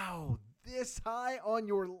 Wow. This high on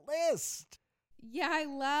your list. Yeah, I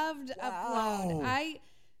loved Wow. Upload.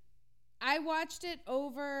 I watched it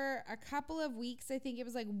over a couple of weeks. I think it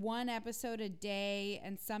was like 1 episode a day,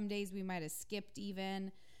 and some days we might have skipped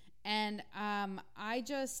even. And I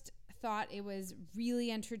just thought it was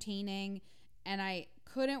really entertaining, and I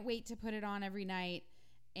couldn't wait to put it on every night.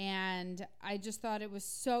 And I just thought it was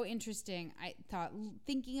so interesting. I thought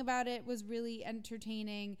thinking about it was really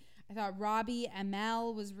entertaining. I thought Robbie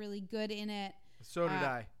Amell was really good in it. So did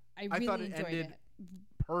I. I really thought it enjoyed ended it.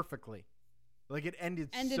 perfectly. Like it ended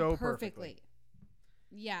Ended so perfectly.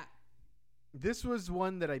 Yeah. This was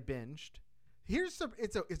one that I binged.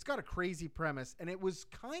 It's got a crazy premise, and it was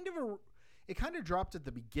kind of dropped at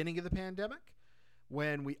the beginning of the pandemic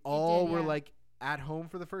when we all were like at home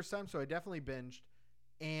for the first time. So I definitely binged,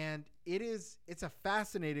 and it's a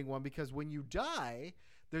fascinating one because when you die,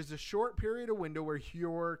 there's a short period of window where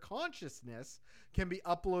your consciousness can be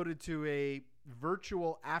uploaded to a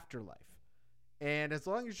virtual afterlife. And as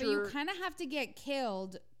long as But you kind of have to get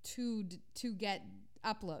killed to get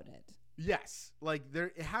uploaded. Yes, like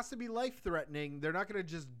it has to be life threatening. They're not going to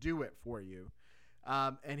just do it for you.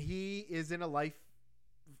 And he is in a life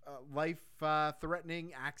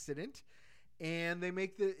threatening accident, and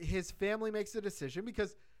his family makes a decision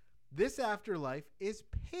because this afterlife is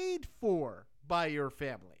paid for by your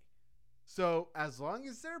family. So as long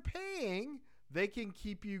as they're paying, they can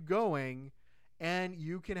keep you going. And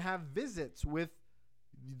you can have visits with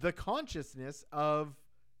the consciousness of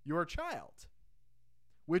your child,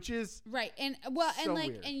 which is right. And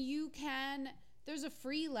weird. and you can. There's a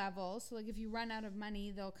free level, so like if you run out of money,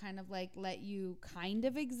 they'll kind of like let you kind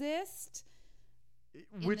of exist,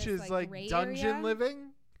 which this, is like dungeon area. living.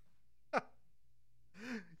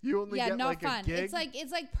 You only get not like fun. a gig.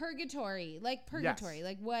 It's like purgatory, Yes.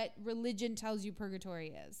 like what religion tells you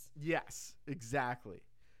purgatory is. Yes, exactly.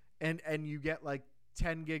 And you get like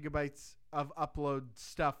 10 gigabytes of upload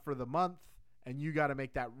stuff for the month, and you got to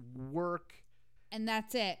make that work. And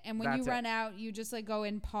that's it. And when you run out, you just like go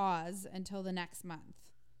in pause until the next month.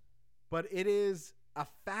 But it is a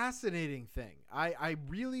fascinating thing. I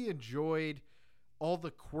really enjoyed all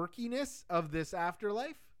the quirkiness of this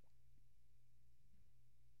afterlife.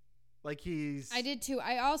 I did too.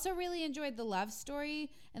 I also really enjoyed the love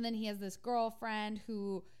story. And then he has this girlfriend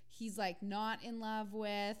who he's like not in love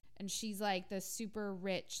with. And she's like the super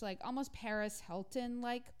rich, like almost Paris Hilton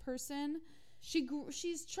like person.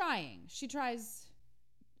 She's trying. She tries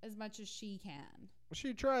as much as she can.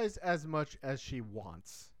 She tries as much as she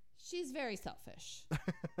wants. She's very selfish.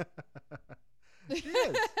 She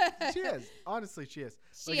is. She is. Honestly, she is.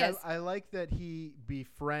 She is. I like that he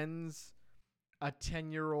befriends a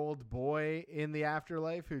 10-year-old boy in the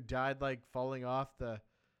afterlife who died like falling off the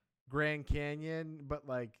Grand Canyon, but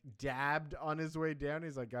like dabbed on his way down.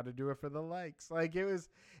 He's like, got to do it for the likes. Like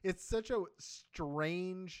it's such a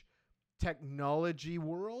strange technology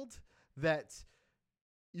world that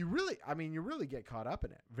you really get caught up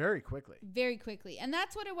in it very quickly. Very quickly. And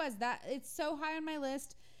that's what it was. That it's so high on my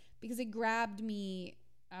list because it grabbed me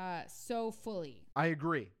so fully. I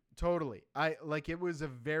agree. Totally. It was a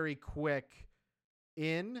very quick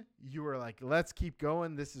in. You were like, let's keep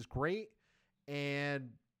going. This is great.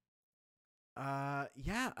 And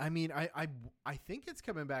yeah, I mean, I think it's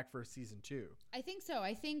coming back for season 2. I think so.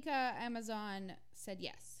 I think Amazon said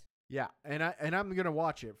yes. Yeah, and I'm gonna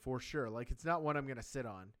watch it for sure. Like, it's not one I'm gonna sit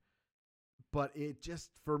on, but it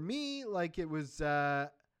just for me, like, it was. I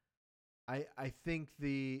think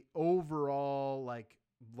the overall like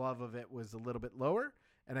love of it was a little bit lower,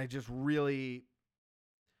 and I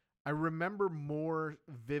remember more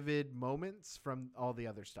vivid moments from all the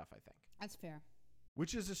other stuff. I think That's fair.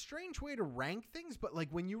 Which is a strange way to rank things, but like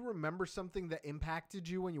when you remember something that impacted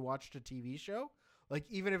you when you watched a TV show, like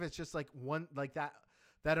even if it's just like one like that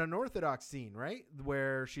unorthodox scene, right?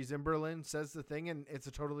 Where she's in Berlin, says the thing, and it's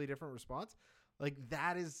a totally different response. Like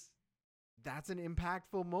that's an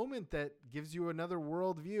impactful moment that gives you another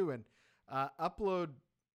worldview. And Upload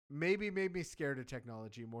maybe made me scared of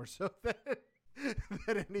technology more so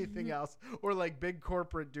than anything else, or like big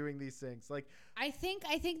corporate doing these things. Like I think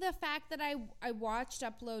the fact that I watched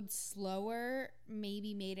Upload slower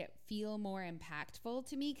maybe made it feel more impactful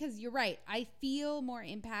to me, because you're right, I feel more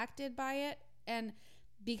impacted by it. And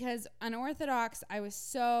because Unorthodox I was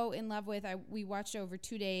so in love with, we watched over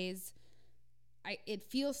 2 days. It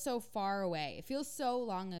feels so far away. It feels so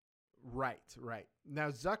long ago. Right. Now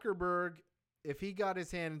Zuckerberg, if he got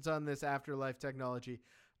his hands on this afterlife technology,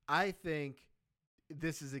 I think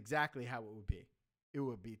this is exactly how it would be. It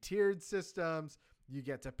would be tiered systems. You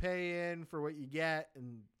get to pay in for what you get,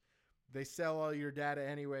 and they sell all your data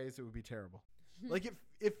anyways. It would be terrible. Like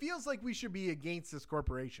it feels like we should be against this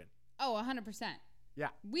corporation. Oh, 100%. Yeah.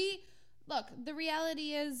 Look, the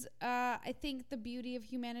reality is, I think the beauty of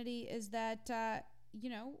humanity is that,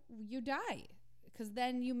 you die, because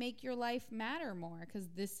then you make your life matter more, because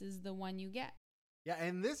this is the one you get. Yeah,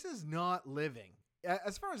 and this is not living.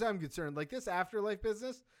 As far as I'm concerned, like this afterlife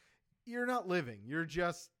business, you're not living. You're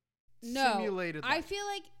just simulated life. I feel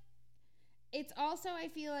like it's also,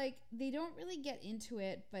 they don't really get into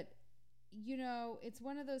it, but, it's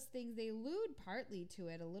one of those things, they allude partly to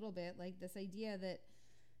it a little bit, like this idea that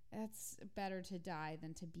it's better to die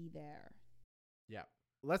than to be there. Yeah.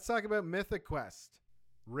 Let's talk about Mythic Quest,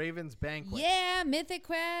 Raven's Banquet. Yeah, Mythic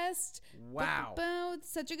Quest. Wow. It's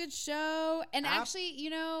such a good show. And actually,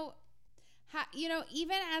 even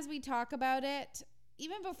as we talk about it,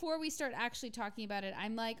 even before we start actually talking about it,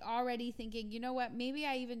 I'm like already thinking, you know what? Maybe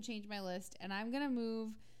I even change my list, and I'm going to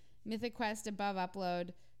move Mythic Quest above Upload,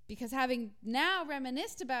 because having now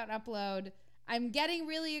reminisced about Upload, I'm getting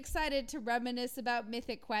really excited to reminisce about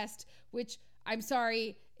Mythic Quest, which, I'm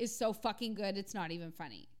sorry, is so fucking good. It's not even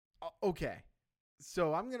funny. Okay.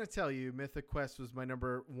 So I'm going to tell you Mythic Quest was my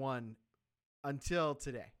number one until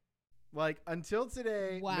today. Like, until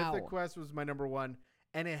today, wow. Mythic Quest was my number one.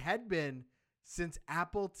 And it had been since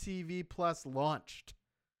Apple TV Plus launched.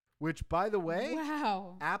 Which, by the way,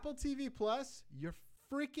 wow. Apple TV Plus, you're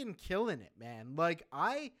freaking killing it, man. Like,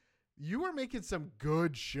 you are making some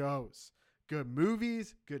good shows. Good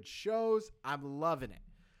movies, good shows. I'm loving it.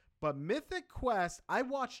 But Mythic Quest, I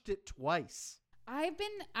watched it twice. I've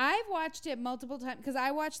watched it multiple times, because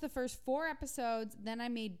I watched the first 4 episodes, then I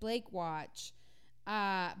made Blake watch.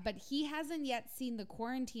 But he hasn't yet seen the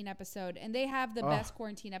quarantine episode, and they have the best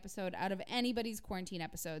quarantine episode out of anybody's quarantine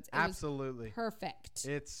episodes. It Absolutely. was perfect.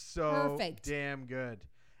 It's so damn good.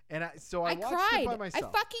 And I watched cried. it by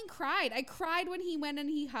myself. I fucking cried. I cried when he went and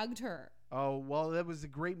he hugged her. Oh, well, that was a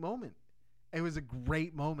great moment. It was a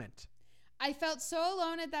great moment. I felt so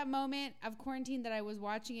alone at that moment of quarantine that I was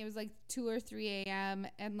watching. It was like 2 or 3 a.m.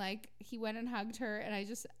 and like he went and hugged her. And I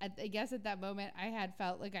guess at that moment I had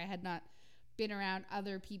felt like I had not been around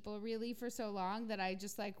other people really for so long that I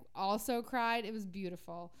just like also cried. It was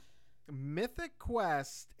beautiful. Mythic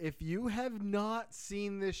Quest, if you have not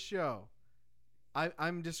seen this show,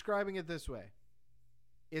 I'm describing it this way.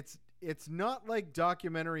 It's not like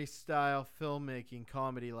documentary style filmmaking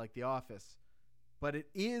comedy like The Office, but it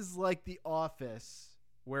is like The Office,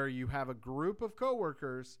 where you have a group of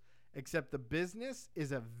coworkers, except the business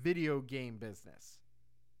is a video game business.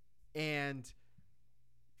 And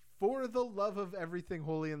for the love of everything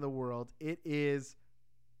holy in the world, it is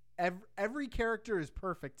every character is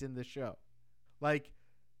perfect in the show. Like,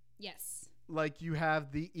 yes. Like you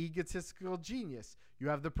have the egotistical genius. You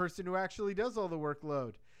have the person who actually does all the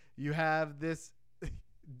workload. You have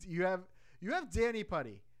you have Danny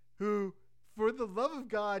Putty, who, for the love of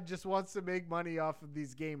God, just wants to make money off of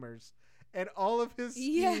these gamers. And all of his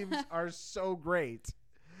schemes are so great.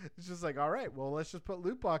 It's just like, all right, well, let's just put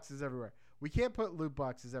loot boxes everywhere. We can't put loot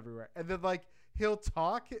boxes everywhere. And then, like, he'll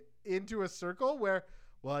talk into a circle where,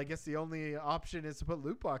 well, I guess the only option is to put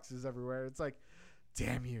loot boxes everywhere. It's like,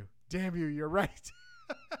 damn you, you're right.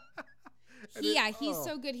 He's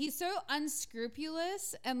so good. He's so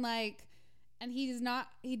unscrupulous, and he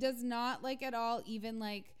does not like at all even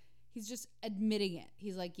like, he's just admitting it.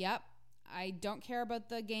 He's like, yep, I don't care about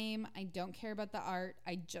the game. I don't care about the art.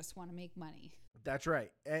 I just want to make money. That's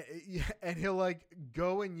right. And he'll like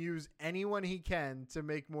go and use anyone he can to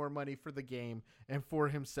make more money for the game and for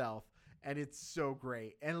himself. And it's so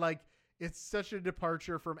great. And like, it's such a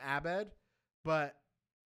departure from Abed, but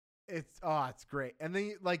it's great. And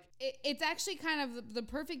then like, it's actually kind of the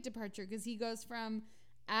perfect departure, because he goes from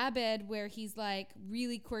Abed, where he's like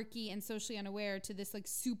really quirky and socially unaware, to this like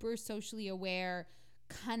super socially aware,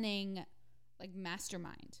 cunning, like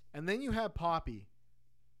mastermind. And then you have Poppy,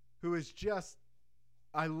 who is just,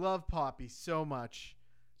 I love Poppy so much.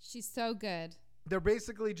 She's so good. They're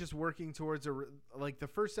basically just working towards like the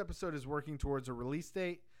first episode is working towards a release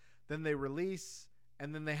date. Then they release,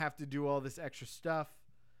 and then they have to do all this extra stuff.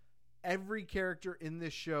 Every character in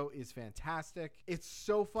this show is fantastic. It's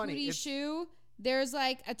so funny. Pootie Shoe. There's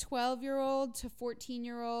like a 12-year-old to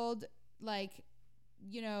 14-year-old, like,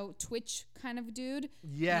 you know, Twitch kind of dude.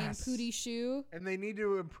 Yes. Named Pootie Shoe. And they need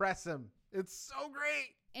to impress him. It's so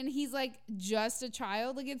great. And he's like just a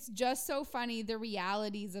child. Like, it's just so funny, the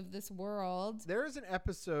realities of this world. There is an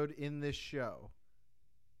episode in this show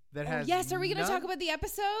that has. Yes, are we going to talk about the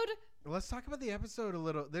episode? Let's talk about the episode a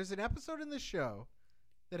little. There's an episode in this show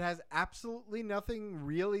that has absolutely nothing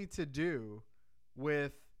really to do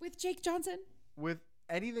with Jake Johnson. With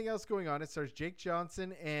anything else going on. It stars Jake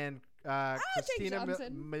Johnson and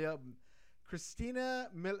Christina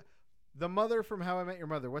the mother from How I Met Your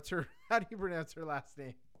Mother. How do you pronounce her last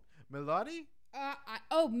name? Melody?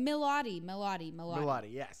 Melody.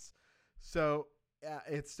 Yes. So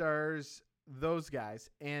it stars those guys,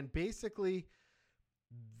 and basically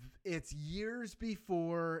it's years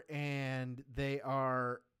before, and they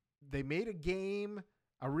made a game,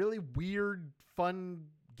 a really weird, fun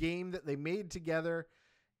game that they made together,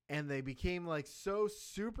 and they became like so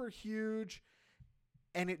super huge,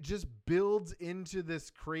 and it just builds into this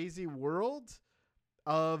crazy world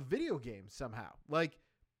of video games somehow. Like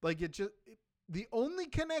the only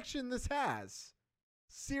connection this has,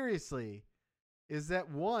 seriously, is that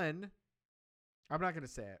one, I'm not going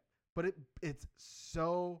to say it, but it's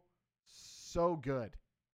so good.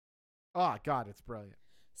 Oh God, it's brilliant.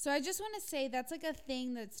 So I just want to say that's like a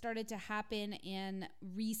thing that started to happen in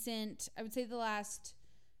recent, I would say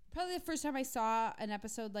probably the first time I saw an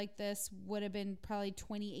episode like this would have been probably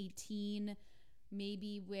 2018,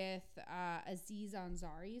 maybe with Aziz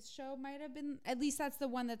Ansari's show might have been. At least that's the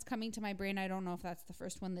one that's coming to my brain. I don't know if that's the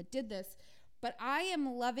first one that did this. But I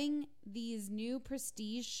am loving these new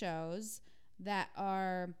prestige shows that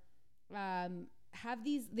are have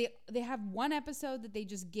these. They have one episode that they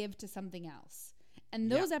just give to something else. And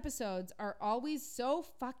those episodes are always so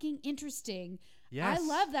fucking interesting. Yes. I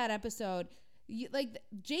love that episode. Like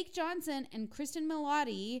Jake Johnson and Kristen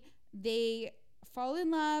Milotti, they fall in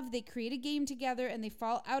love, they create a game together, and they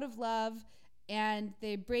fall out of love, and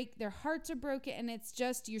their hearts are broken, and it's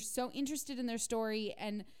just, you're so interested in their story,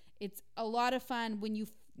 and it's a lot of fun when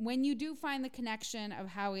you do find the connection of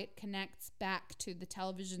how it connects back to the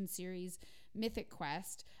television series Mythic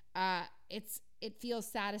Quest. It feels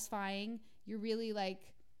satisfying. You're really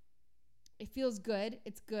like, it feels good.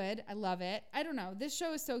 It's good. I love it. I don't know. This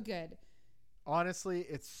show is so good. Honestly,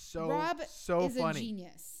 it's so is funny. A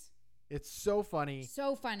genius. It's so funny.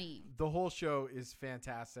 So funny. The whole show is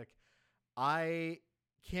fantastic. I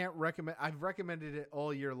can't recommend. I've recommended it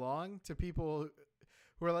all year long to people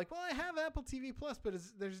who are like, "Well, I have Apple TV Plus, but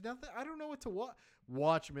there's nothing. I don't know what to watch."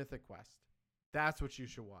 Watch Mythic Quest. That's what you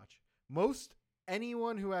should watch.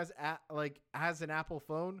 Anyone who has an Apple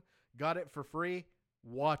phone got it for free.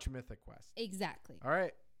 Watch Mythic Quest. Exactly. All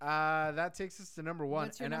right. That takes us to number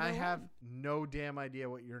one. And I have no damn idea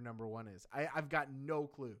what your number one is. I've got no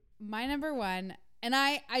clue. My number one, and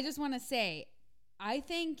I just want to say, I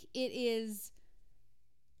think it is,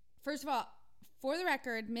 first of all, for the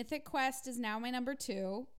record, Mythic Quest is now my number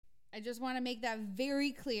two. I just want to make that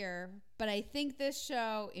very clear. But I think this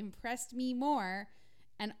show impressed me more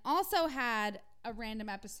and also had a random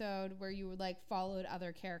episode where you followed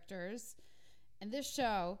other characters. And this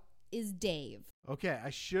show is Dave. Okay, I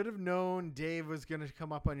should have known Dave was going to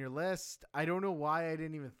come up on your list. I don't know why I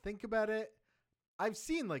didn't even think about it. I've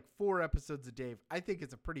seen 4 episodes of Dave. I think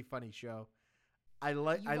it's a pretty funny show. You've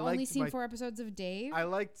only seen 4 episodes of Dave? I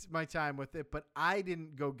liked my time with it, but I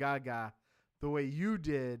didn't go gaga the way you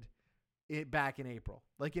did it back in April.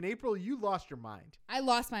 In April, you lost your mind. I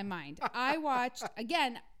lost my mind. I watched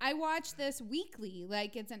this weekly.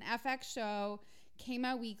 It's an FX show, came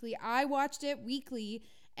out weekly. I watched it weekly.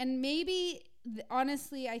 And maybe,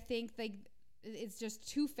 honestly, I think it's just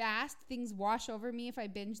too fast. Things wash over me if I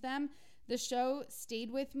binge them. The show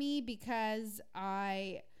stayed with me because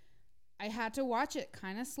I had to watch it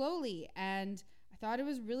kind of slowly. And I thought it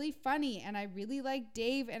was really funny. And I really liked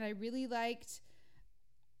Dave. And I really liked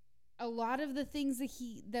a lot of the things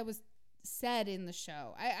that was said in the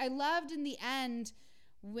show. I loved in the end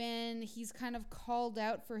when he's kind of called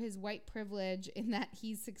out for his white privilege in that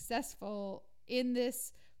he's successful in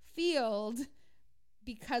this field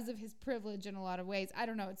because of his privilege in a lot of ways. I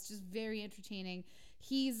don't know. It's just very entertaining.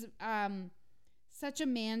 He's such a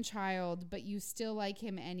man-child, but you still like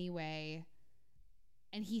him anyway.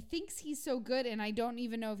 And he thinks he's so good, and I don't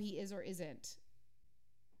even know if he is or isn't.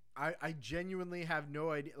 I genuinely have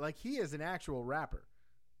no idea. He is an actual rapper.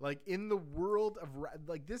 Like in the world of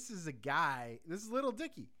like, this is a guy. This is Little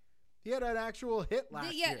Dicky. He had an actual hit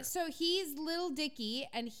last year. Yeah, so he's Little Dicky,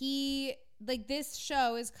 and he like this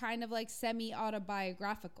show is kind of like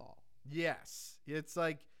semi-autobiographical. Yes, it's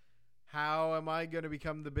like, how am I going to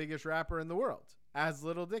become the biggest rapper in the world as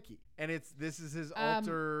Little Dicky? And this is his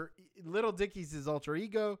Little Dicky's his alter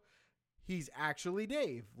ego. He's actually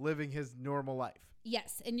Dave living his normal life.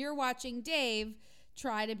 Yes, and you're watching Dave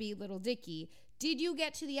try to be Little Dicky. Did you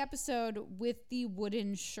get to the episode with the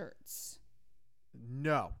wooden shirts?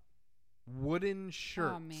 No. Wooden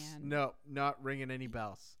shirts. Oh, man. No, not ringing any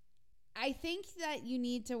bells. I think that you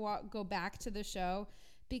need to go back to the show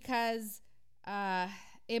because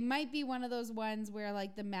it might be one of those ones where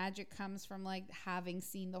like the magic comes from like having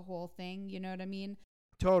seen the whole thing. You know what I mean?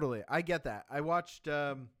 Totally. I get that. I watched,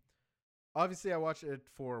 obviously I watched it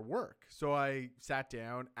for work. So I sat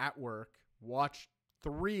down at work, watched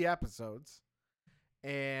 3 episodes,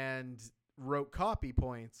 and wrote copy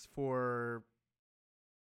points for,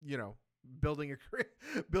 building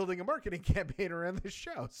a marketing campaign around the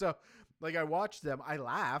show. So like I watched them, I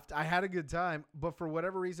laughed, I had a good time, but for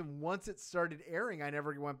whatever reason, once it started airing, I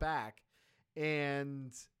never went back.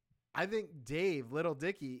 And I think Dave, Little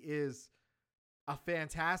Dicky, is a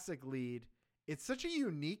fantastic lead. It's such a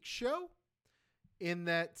unique show in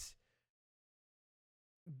that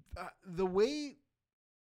the way,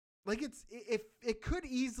 like it could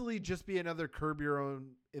easily just be another Curb Your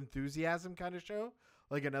Own Enthusiasm kind of show,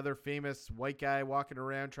 like another famous white guy walking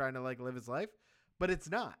around trying to like live his life, but it's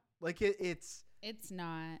not. Like it's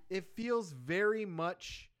not. It feels very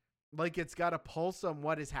much like it's got a pulse on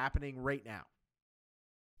what is happening right now.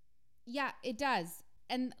 Yeah, it does.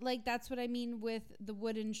 And like that's what I mean with the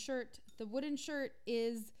wooden shirt. The wooden shirt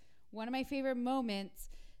is one of my favorite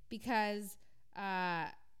moments because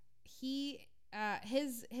his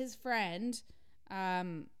friend,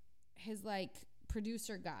 his like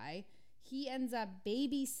producer guy, he ends up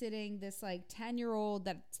babysitting this like 10-year-old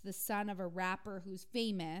that's the son of a rapper who's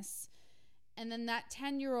famous. And then that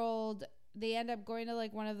 10-year-old, they end up going to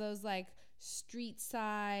like one of those like street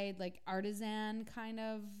side, like artisan kind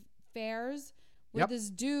of fairs where this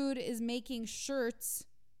dude is making shirts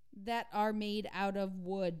that are made out of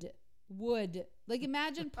wood. Like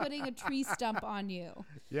imagine putting a tree stump on you.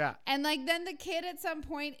 Yeah. And like then the kid at some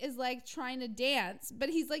point is like trying to dance, but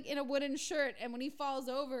he's like in a wooden shirt, and when he falls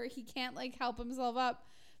over, he can't like help himself up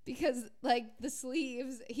because like the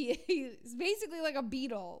sleeves, he's basically like a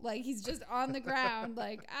beetle. Like he's just on the ground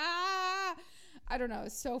like I don't know,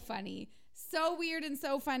 it's so funny. So weird and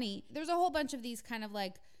so funny. There's a whole bunch of these kind of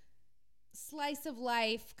like slice of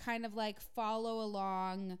life, kind of like follow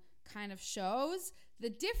along kind of shows. The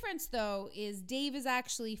difference though is Dave is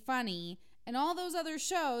actually funny, and all those other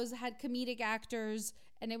shows had comedic actors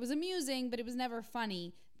and it was amusing, but it was never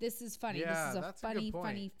funny. This is funny. Yeah, this is a that's funny, a good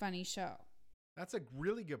point. funny show. That's a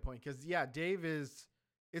really good point because Dave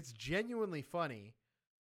it's genuinely funny.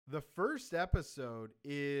 The first episode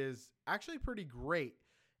is actually pretty great.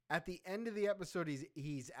 At the end of the episode,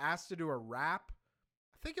 he's asked to do a rap.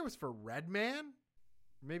 I think it was for Redman.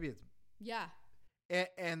 Maybe it's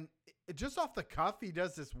and just off the cuff, he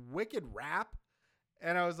does this wicked rap,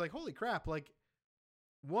 and I was like, "Holy crap!" Like,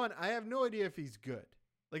 one, I have no idea if he's good.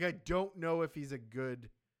 Like, I don't know if he's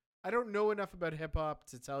I don't know enough about hip hop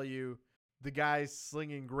to tell you the guy's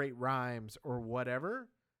slinging great rhymes or whatever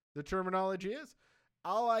the terminology is.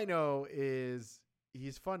 All I know is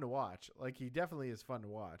he's fun to watch. Like, he definitely is fun to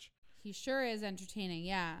watch. He sure is entertaining,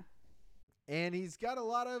 yeah. And he's got a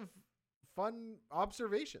lot of fun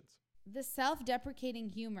observations. The self-deprecating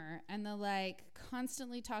humor and the like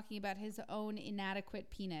constantly talking about his own inadequate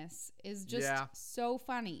penis is just so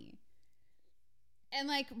funny. And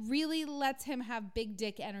like really lets him have big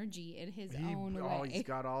dick energy in his own way. Oh, he's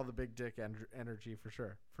got all the big dick energy for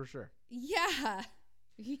sure. For sure. Yeah.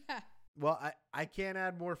 Yeah. Well, I can't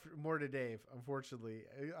add more to Dave, unfortunately.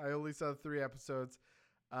 I only saw 3 episodes.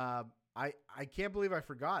 I can't believe I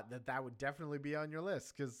forgot that would definitely be on your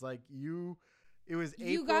list because like it was April.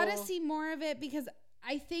 You got to see more of it because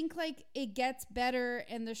I think like it gets better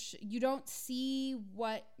and you don't see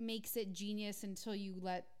what makes it genius until you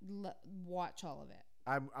watch all of it.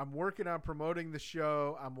 I'm working on promoting the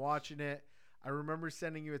show. I'm watching it. I remember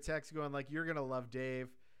sending you a text going like, "You're going to love Dave."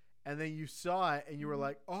 And then you saw it and you were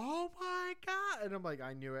like, "Oh my God." And I'm like,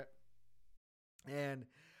 I knew it. And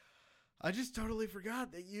I just totally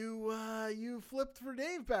forgot that you flipped for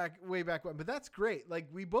Dave way back when. But that's great. Like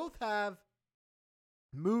we both have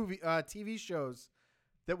TV shows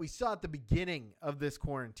that we saw at the beginning of this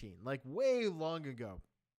quarantine, like way long ago,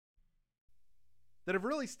 that have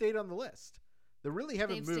really stayed on the list. That really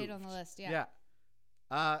haven't moved. They've stayed on the list, yeah.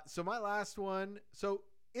 So my last one. So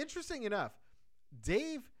interesting enough,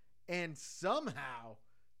 Dave and somehow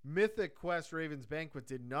Mythic Quest Raven's Banquet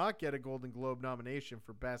did not get a Golden Globe nomination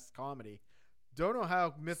for Best Comedy. Don't know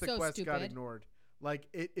how Mythic So Quest got stupid. ignored. Like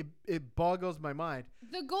it boggles my mind.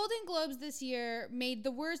 The Golden Globes this year made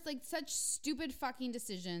the worst, like such stupid fucking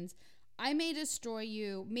decisions. I May Destroy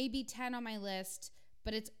You, maybe 10 on my list,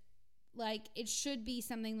 but it's like it should be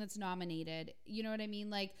something that's nominated. You know what I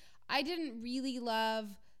mean? Like I didn't really love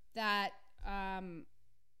that.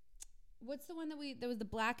 What's the one that was the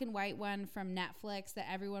black and white one from Netflix that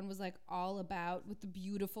everyone was like all about with the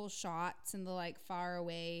beautiful shots and the like far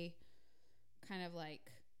away kind of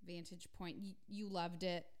like vantage point. You loved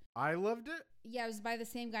it. I loved it. Yeah, it was by the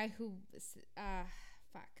same guy who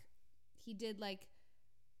he did like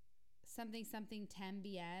something 10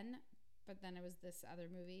 BN, but then it was this other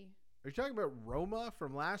movie. Are you talking about Roma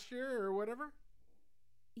from last year or whatever?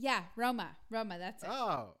 Yeah, Roma, that's it.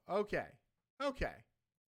 Oh, okay.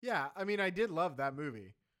 Yeah, I mean, I did love that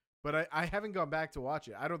movie, but I haven't gone back to watch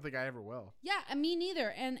it. I don't think I ever will. Yeah, me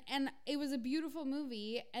neither. And it was a beautiful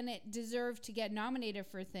movie, and it deserved to get nominated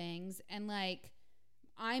for things. And like,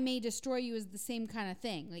 I May Destroy You is the same kind of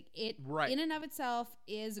thing. Like it, Right. in and of itself,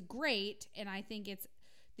 is great. And I think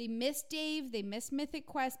they missed Dave, they missed Mythic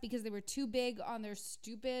Quest because they were too big on their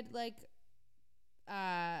stupid like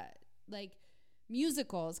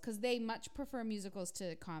musicals, because they much prefer musicals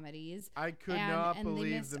to comedies. I could not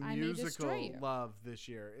believe the musical love this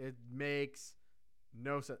year. It makes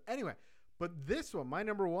no sense. Anyway, but this one, my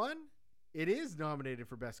number one, it is nominated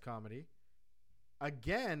for Best Comedy.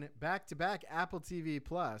 Again, back-to-back Apple TV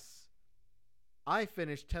Plus. I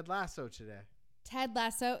finished Ted Lasso today. Ted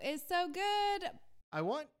Lasso is so good. I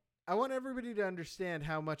want everybody to understand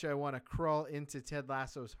how much I want to crawl into Ted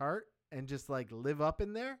Lasso's heart and just like live up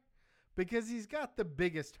in there, because he's got the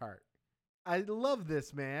biggest heart. I love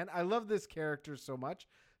this man. I love this character so much.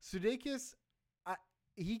 Sudeikis,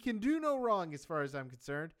 he can do no wrong as far as I'm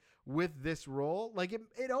concerned with this role. Like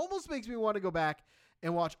it almost makes me want to go back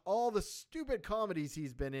and watch all the stupid comedies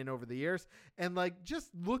he's been in over the years and like just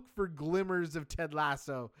look for glimmers of Ted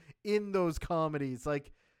Lasso in those comedies.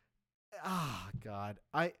 Like, God.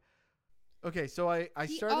 So I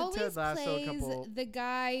started Ted Lasso a couple. The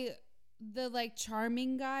guy, the like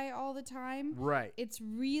charming guy all the time. Right. It's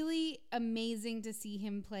really amazing to see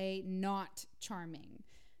him play not charming.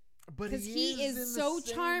 But he is so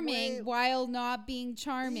charming while not being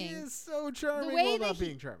charming. He is so charming the way while that not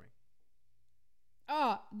being charming.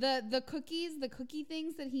 Oh, the cookie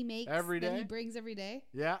things that he makes every day, that he brings every day.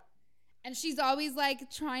 Yeah. And she's always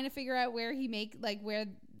like trying to figure out where where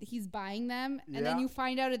he's buying them, and then you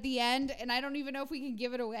find out at the end, and I don't even know if we can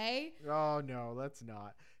give it away. Oh no, let's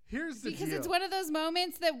not. Here's the because deal. It's one of those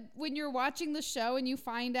moments that when you're watching the show and you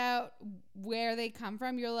find out where they come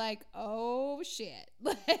from, you're like, oh shit.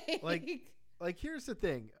 like here's the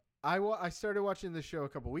thing. I started watching the show a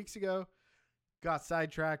couple weeks ago. Got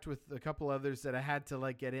sidetracked with a couple others that I had to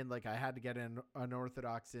like get in. Like I had to get an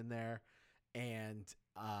Unorthodox in there and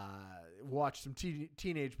watch some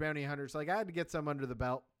Teenage Bounty Hunters. Like I had to get some under the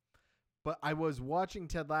belt. But I was watching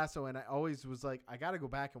Ted Lasso and I always was like, I got to go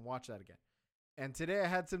back and watch that again. And today I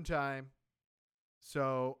had some time.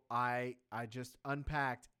 So I just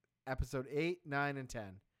unpacked episode 8, 9, and 10.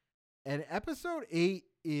 And episode 8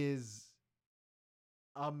 is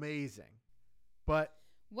amazing. But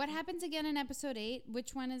what happens again in episode 8?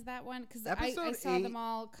 Which one is that one? Because I saw them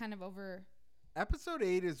all kind of over. Episode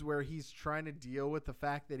 8 is where he's trying to deal with the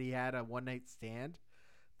fact that he had a one-night stand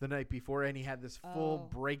the night before, and he had this full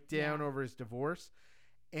breakdown over his divorce.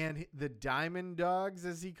 And the Diamond Dogs,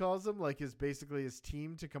 as he calls them, like is basically his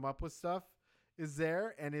team to come up with stuff, is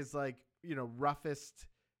there. And his like, roughest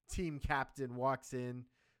team captain walks in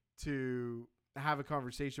to have a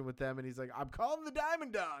conversation with them. And he's like, I'm calling the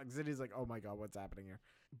Diamond Dogs. And he's like, oh my God, what's happening here?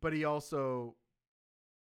 But he also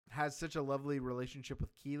has such a lovely relationship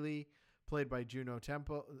with Keeley, played by Juno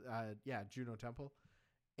Temple. Juno Temple.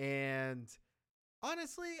 And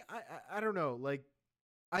honestly, I don't know. Like,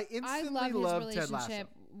 I instantly love his relationship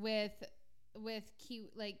with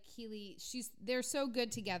Keeley. They're so good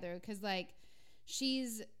together because like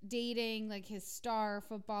she's dating like his star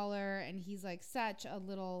footballer and he's like such a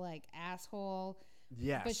little like asshole.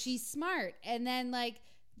 Yes. But she's smart. And then like,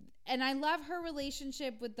 and I love her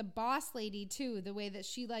relationship with the boss lady too, the way that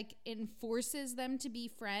she like enforces them to be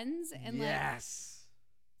friends and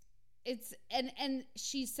it's and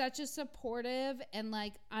she's such a supportive and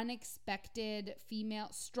like unexpected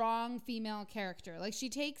strong female character. Like she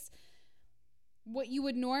takes what you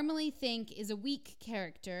would normally think is a weak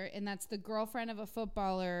character, and that's the girlfriend of a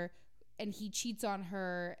footballer, and he cheats on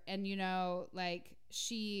her, and you know, like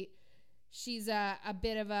she's a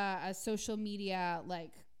bit of a social media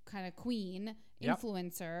like kind of queen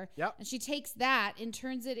influencer. Yep. And she takes that and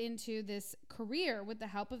turns it into this career with the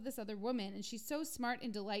help of this other woman. And she's so smart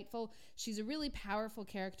and delightful. She's a really powerful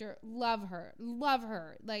character. Love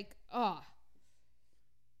her. Like, oh.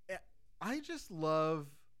 I just love.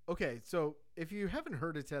 Okay, so if you haven't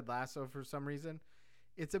heard of Ted Lasso for some reason,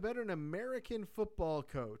 it's about an American football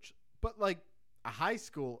coach, but like a high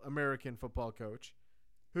school American football coach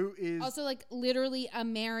who is also like literally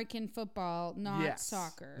American football, not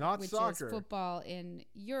soccer, which is football in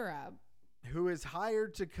Europe. Who is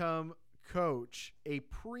hired to come coach a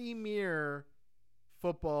premier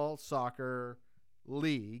football soccer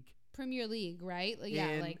league. Premier League, right? Like,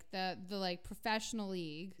 like the like professional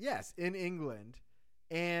league. Yes, in England.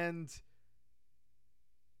 And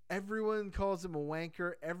everyone calls him a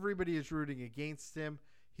wanker. Everybody is rooting against him.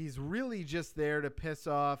 He's really just there to piss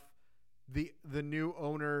off the new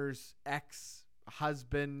owner's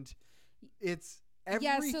ex-husband. It's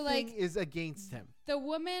everything is against him. The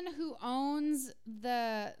woman who owns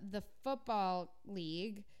the football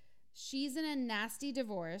league, she's in a nasty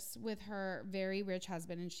divorce with her very rich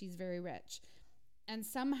husband, and she's very rich. And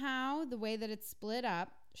somehow the way that it's split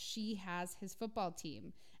up, she has his football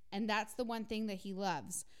team, and that's the one thing that he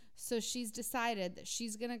loves. So she's decided that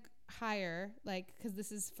she's going to hire, like, because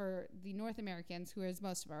this is for the North Americans, who is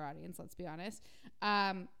most of our audience, let's be honest.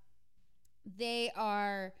 They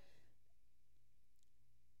are,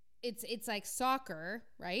 it's like soccer,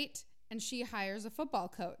 right? And she hires a football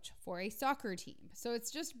coach for a soccer team. So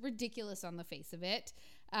it's just ridiculous on the face of it.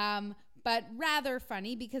 But rather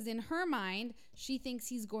funny, because in her mind, she thinks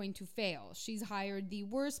he's going to fail. She's hired the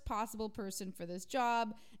worst possible person for this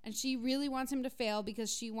job, and she really wants him to fail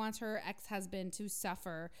because she wants her ex-husband to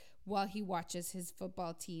suffer while he watches his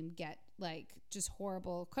football team get like just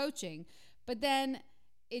horrible coaching. But then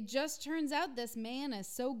it just turns out this man is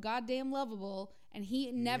so goddamn lovable, and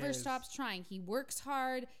he never stops trying. He works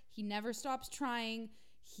hard. He never stops trying.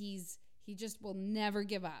 He just will never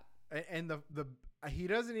give up. And he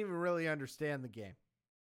doesn't even really understand the game,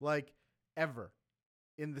 like, ever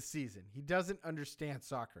in the season. He doesn't understand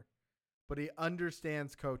soccer, but he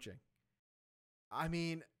understands coaching. I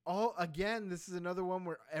mean, this is another one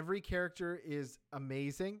where every character is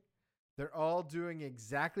amazing. They're all doing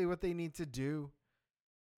exactly what they need to do.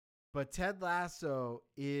 But Ted Lasso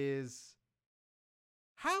is...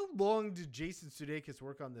 How long did Jason Sudeikis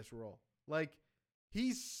work on this role? Like,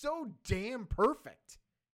 he's so damn perfect.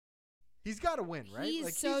 He's got to win, right? He's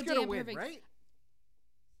like, so he's gonna damn win, perfect. right?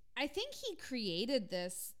 I think he created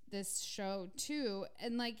this show too,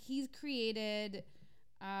 and like he's created.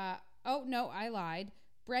 Oh no, I lied.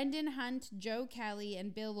 Brendan Hunt, Joe Kelly,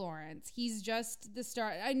 and Bill Lawrence. He's just the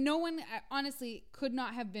star. No one honestly could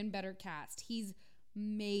not have been better cast. He's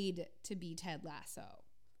made to be Ted Lasso.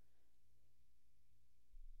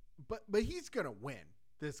 But he's gonna win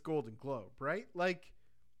this Golden Globe, right? Like,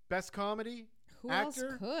 best comedy. Who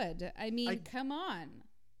actor? else could? I mean, come on.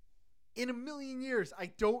 In a million years, I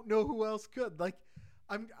don't know who else could. Like,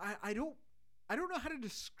 I don't know how to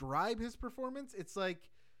describe his performance. It's like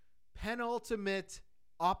penultimate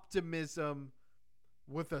optimism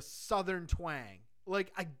with a southern twang.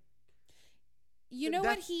 Like, you know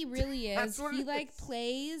what he really is? He like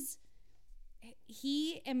plays.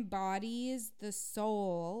 He embodies the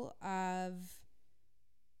soul of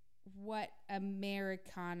what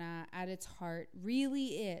Americana at its heart really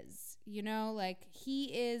is. You know, like, he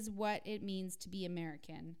is what it means to be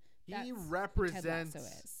American. He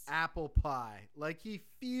represents apple pie. Like, he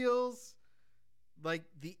feels like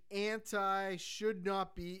the anti should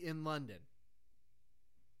not be in London.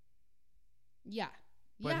 Yeah.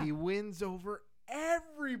 But he wins over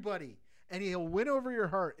everybody. And he'll win over your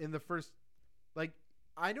heart in the first, like,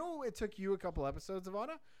 I know it took you a couple episodes,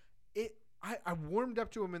 Ivana. I warmed up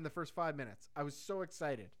to him in the first 5 minutes. I was so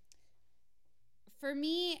excited. For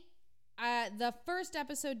me, the first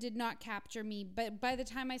episode did not capture me, but by the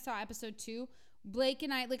time I saw episode 2, Blake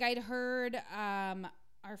and I, like, I'd heard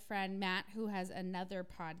our friend Matt, who has another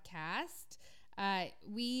podcast,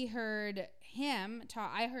 we heard him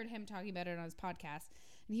talk. I heard him talking about it on his podcast,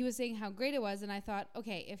 and he was saying how great it was, and I thought,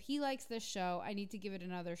 okay, if he likes this show, I need to give it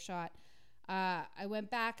another shot. I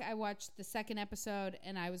went back, I watched the second episode,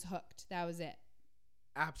 and I was hooked. That was it.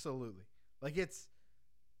 Absolutely. Like, it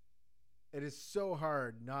is so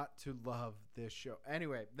hard not to love this show.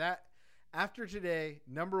 Anyway, that after today,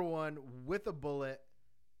 number 1 with a bullet.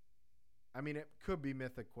 I mean, it could be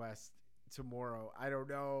Mythic Quest tomorrow. I don't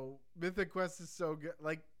know. Mythic Quest is so good.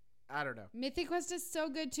 Like, I don't know. Mythic Quest is so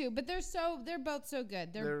good too, but they're both so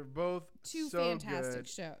good. They're both two so fantastic good.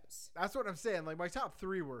 shows. That's what I'm saying. Like, my top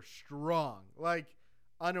 3 were strong. Like,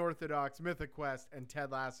 Unorthodox, Mythic Quest, and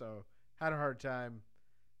Ted Lasso. Had a hard time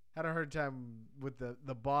with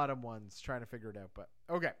the bottom ones trying to figure it out. But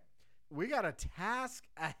okay, we got a task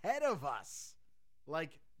ahead of us,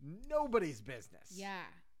 like nobody's business. Yeah.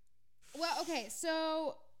 Well, okay,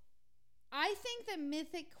 so I think that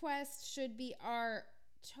Mythic Quest should be our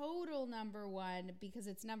total number 1 because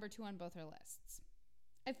it's number 2 on both our lists.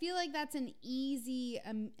 I feel like that's an easy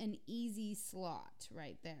slot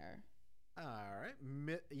right there. All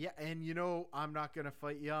right. Yeah, and I'm not going to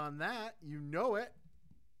fight you on that. You know it.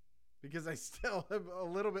 Because I still have a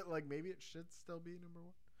little bit like maybe it should still be number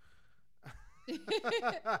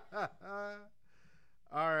 1.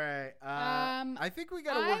 All right. I think we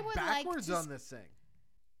got to work backwards on this thing.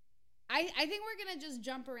 I think we're going to just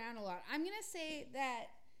jump around a lot. I'm going to say that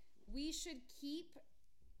we should keep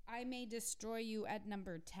I May Destroy You at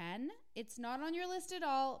number 10. It's not on your list at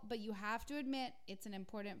all, but you have to admit it's an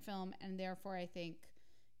important film, and therefore I think,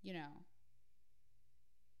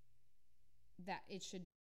 that it should.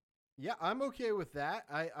 Yeah, I'm okay with that.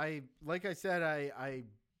 I like I said, I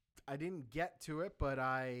didn't get to it, but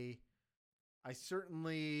I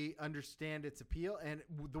certainly understand its appeal, and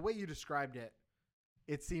the way you described it,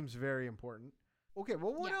 it seems very important. Okay,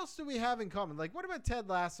 well, what else do we have in common? Like, what about Ted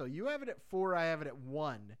Lasso? You have it at 4, I have it at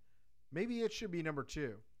 1. Maybe it should be number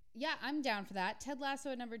 2. Yeah, I'm down for that. Ted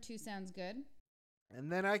Lasso at number 2 sounds good.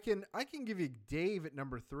 And then I can give you Dave at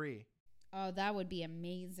number 3. Oh, that would be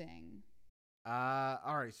amazing. All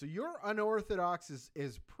right, so your Unorthodox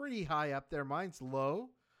is pretty high up there. Mine's low.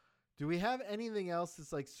 Do we have anything else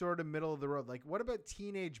that's like sort of middle of the road? Like, what about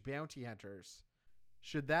Teenage Bounty Hunters?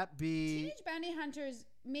 Should that be Teenage Bounty Hunters?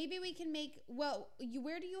 Maybe we can make. Well,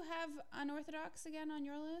 where do you have Unorthodox again on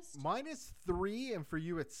your list? Mine is 3, and for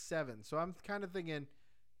you it's 7. So I'm kind of thinking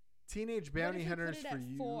Teenage Bounty Hunters put it for at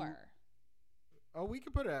you. 4? Oh, we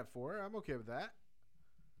could put it at 4. I'm okay with that.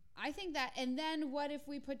 I think that, and then what if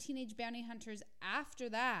we put Teenage Bounty Hunters after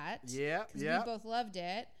that? Yeah, because we both loved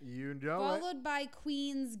it. Followed by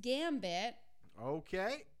Queen's Gambit.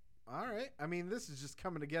 Okay, all right. I mean, this is just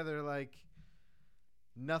coming together like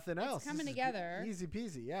nothing else. It's coming together, easy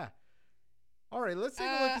peasy. Yeah. All right, let's take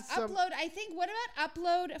a look at some Upload. I think. What about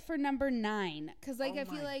Upload for number 9? Because I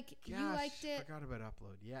feel like you liked it. I forgot about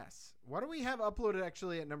Upload. Yes. Why don't we have Upload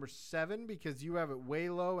actually at number 7 because you have it way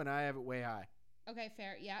low and I have it way high. Okay,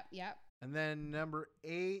 fair. Yep. And then number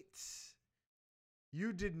 8,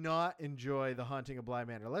 you did not enjoy The Haunting of Bly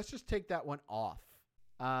Manor. Let's just take that one off.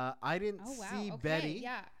 I didn't see Betty.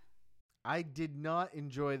 Yeah. I did not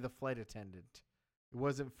enjoy The Flight Attendant. It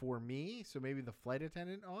wasn't for me, so maybe The Flight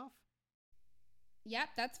Attendant off? Yep,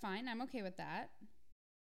 that's fine. I'm okay with that.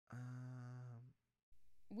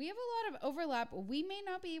 We have a lot of overlap. We may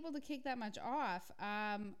not be able to kick that much off.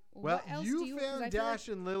 What else you found Dash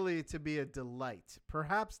and Lily to be a delight.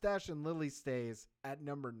 Perhaps Dash and Lily stays at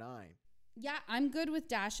number 9. Yeah, I'm good with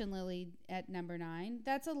Dash and Lily at number 9.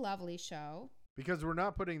 That's a lovely show. Because we're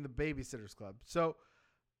not putting the Babysitters Club. So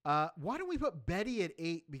why don't we put Betty at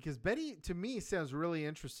 8? Because Betty, to me, sounds really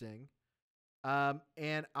interesting.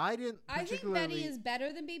 And I didn't particularly... I think Betty is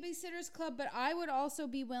better than Babysitter's Club, but I would also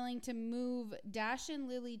be willing to move Dash and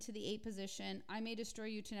Lily to the 8 position. I May Destroy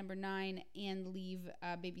You to number 9 and leave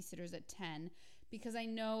Babysitters at 10 because I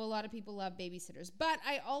know a lot of people love Babysitters. But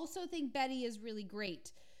I also think Betty is really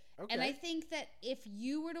great. Okay. And I think that if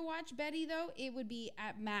you were to watch Betty, though, it would be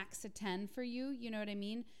at max a 10 for you. You know what I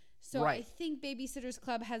mean? So right. I think Babysitter's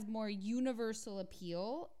Club has more universal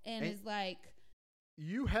appeal and is like...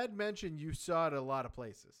 You had mentioned you saw it a lot of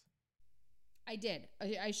places. I did.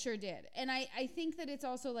 I sure did. And I think that it's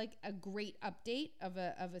also like a great update of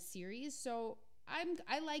a series. So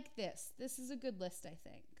I like this. This is a good list, I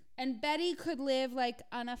think. And Betty could live like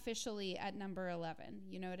unofficially at number 11.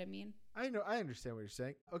 You know what I mean? I know. I understand what you're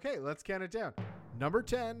saying. Okay, let's count it down. Number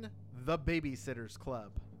 10, The Babysitters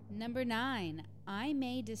Club. Number 9, I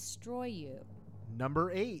May Destroy You.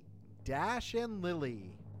 Number 8, Dash and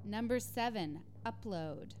Lily. Number 7,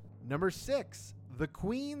 Upload. Number 6, The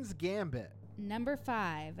Queen's Gambit. Number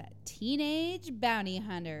 5, Teenage Bounty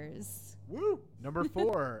Hunters. Woo! Number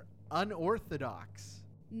 4, Unorthodox.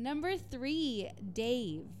 Number 3,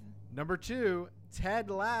 Dave. Number 2, Ted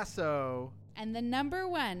Lasso. And the number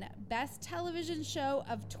 1 best television show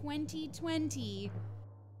of 2020,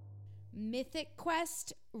 Mythic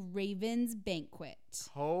Quest Raven's Banquet.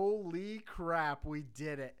 Holy crap, we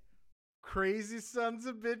did it. Crazy sons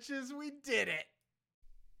of bitches, we did it.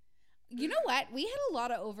 You know what? We had a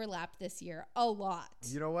lot of overlap this year. A lot.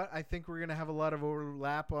 You know what? I think we're going to have a lot of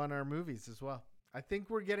overlap on our movies as well. I think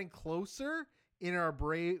we're getting closer in our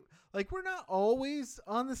brain. Like, we're not always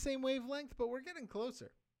on the same wavelength, but we're getting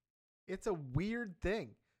closer. It's a weird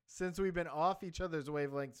thing since we've been off each other's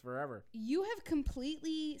wavelengths forever. You have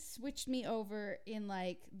completely switched me over in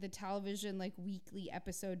like the television, like weekly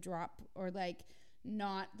episode drop, or like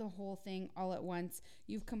not the whole thing all at once.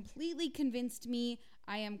 You've completely convinced me.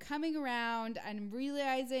 I am coming around. I'm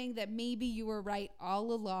realizing that maybe you were right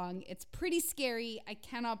all along. It's pretty scary. I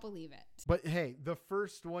cannot believe it. But hey, the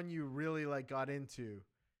first one you really like got into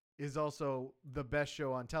is also the best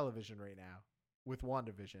show on television right now with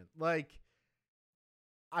WandaVision. Like,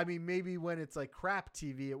 I mean, maybe when it's like crap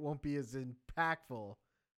TV, it won't be as impactful,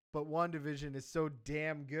 but WandaVision is so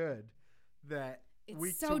damn good that It's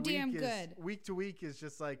week so to damn week good. Week to week is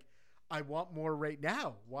just like, I want more right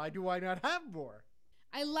now. Why do I not have more?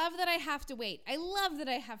 I love that I have to wait. I love that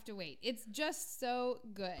I have to wait. It's just so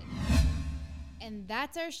good. And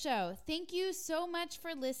that's our show. Thank you so much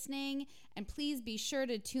for listening, and please be sure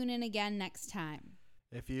to tune in again next time.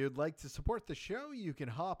 If you'd like to support the show, you can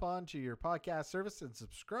hop on to your podcast service and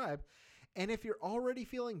subscribe. And if you're already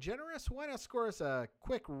feeling generous, why not score us a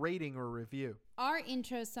quick rating or review? Our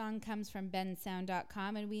intro song comes from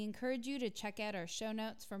bensound.com, and we encourage you to check out our show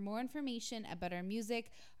notes for more information about our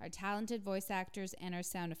music, our talented voice actors, and our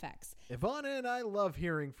sound effects. Ivana and I love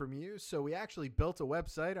hearing from you, so we actually built a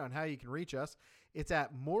website on how you can reach us. It's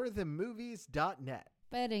at morethanmovies.net.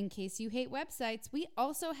 But in case you hate websites, we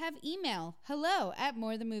also have email,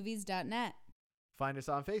 hello@morethanmovies.net. Find us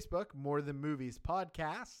on Facebook, More Than Movies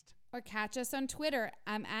Podcast. Or catch us on Twitter.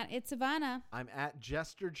 I'm at It's Ivana. I'm at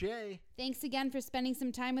Jester J. Thanks again for spending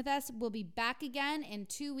some time with us. We'll be back again in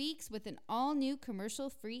 2 weeks with an all-new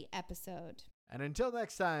commercial-free episode. And until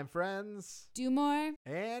next time, friends, Do more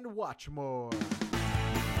and watch more.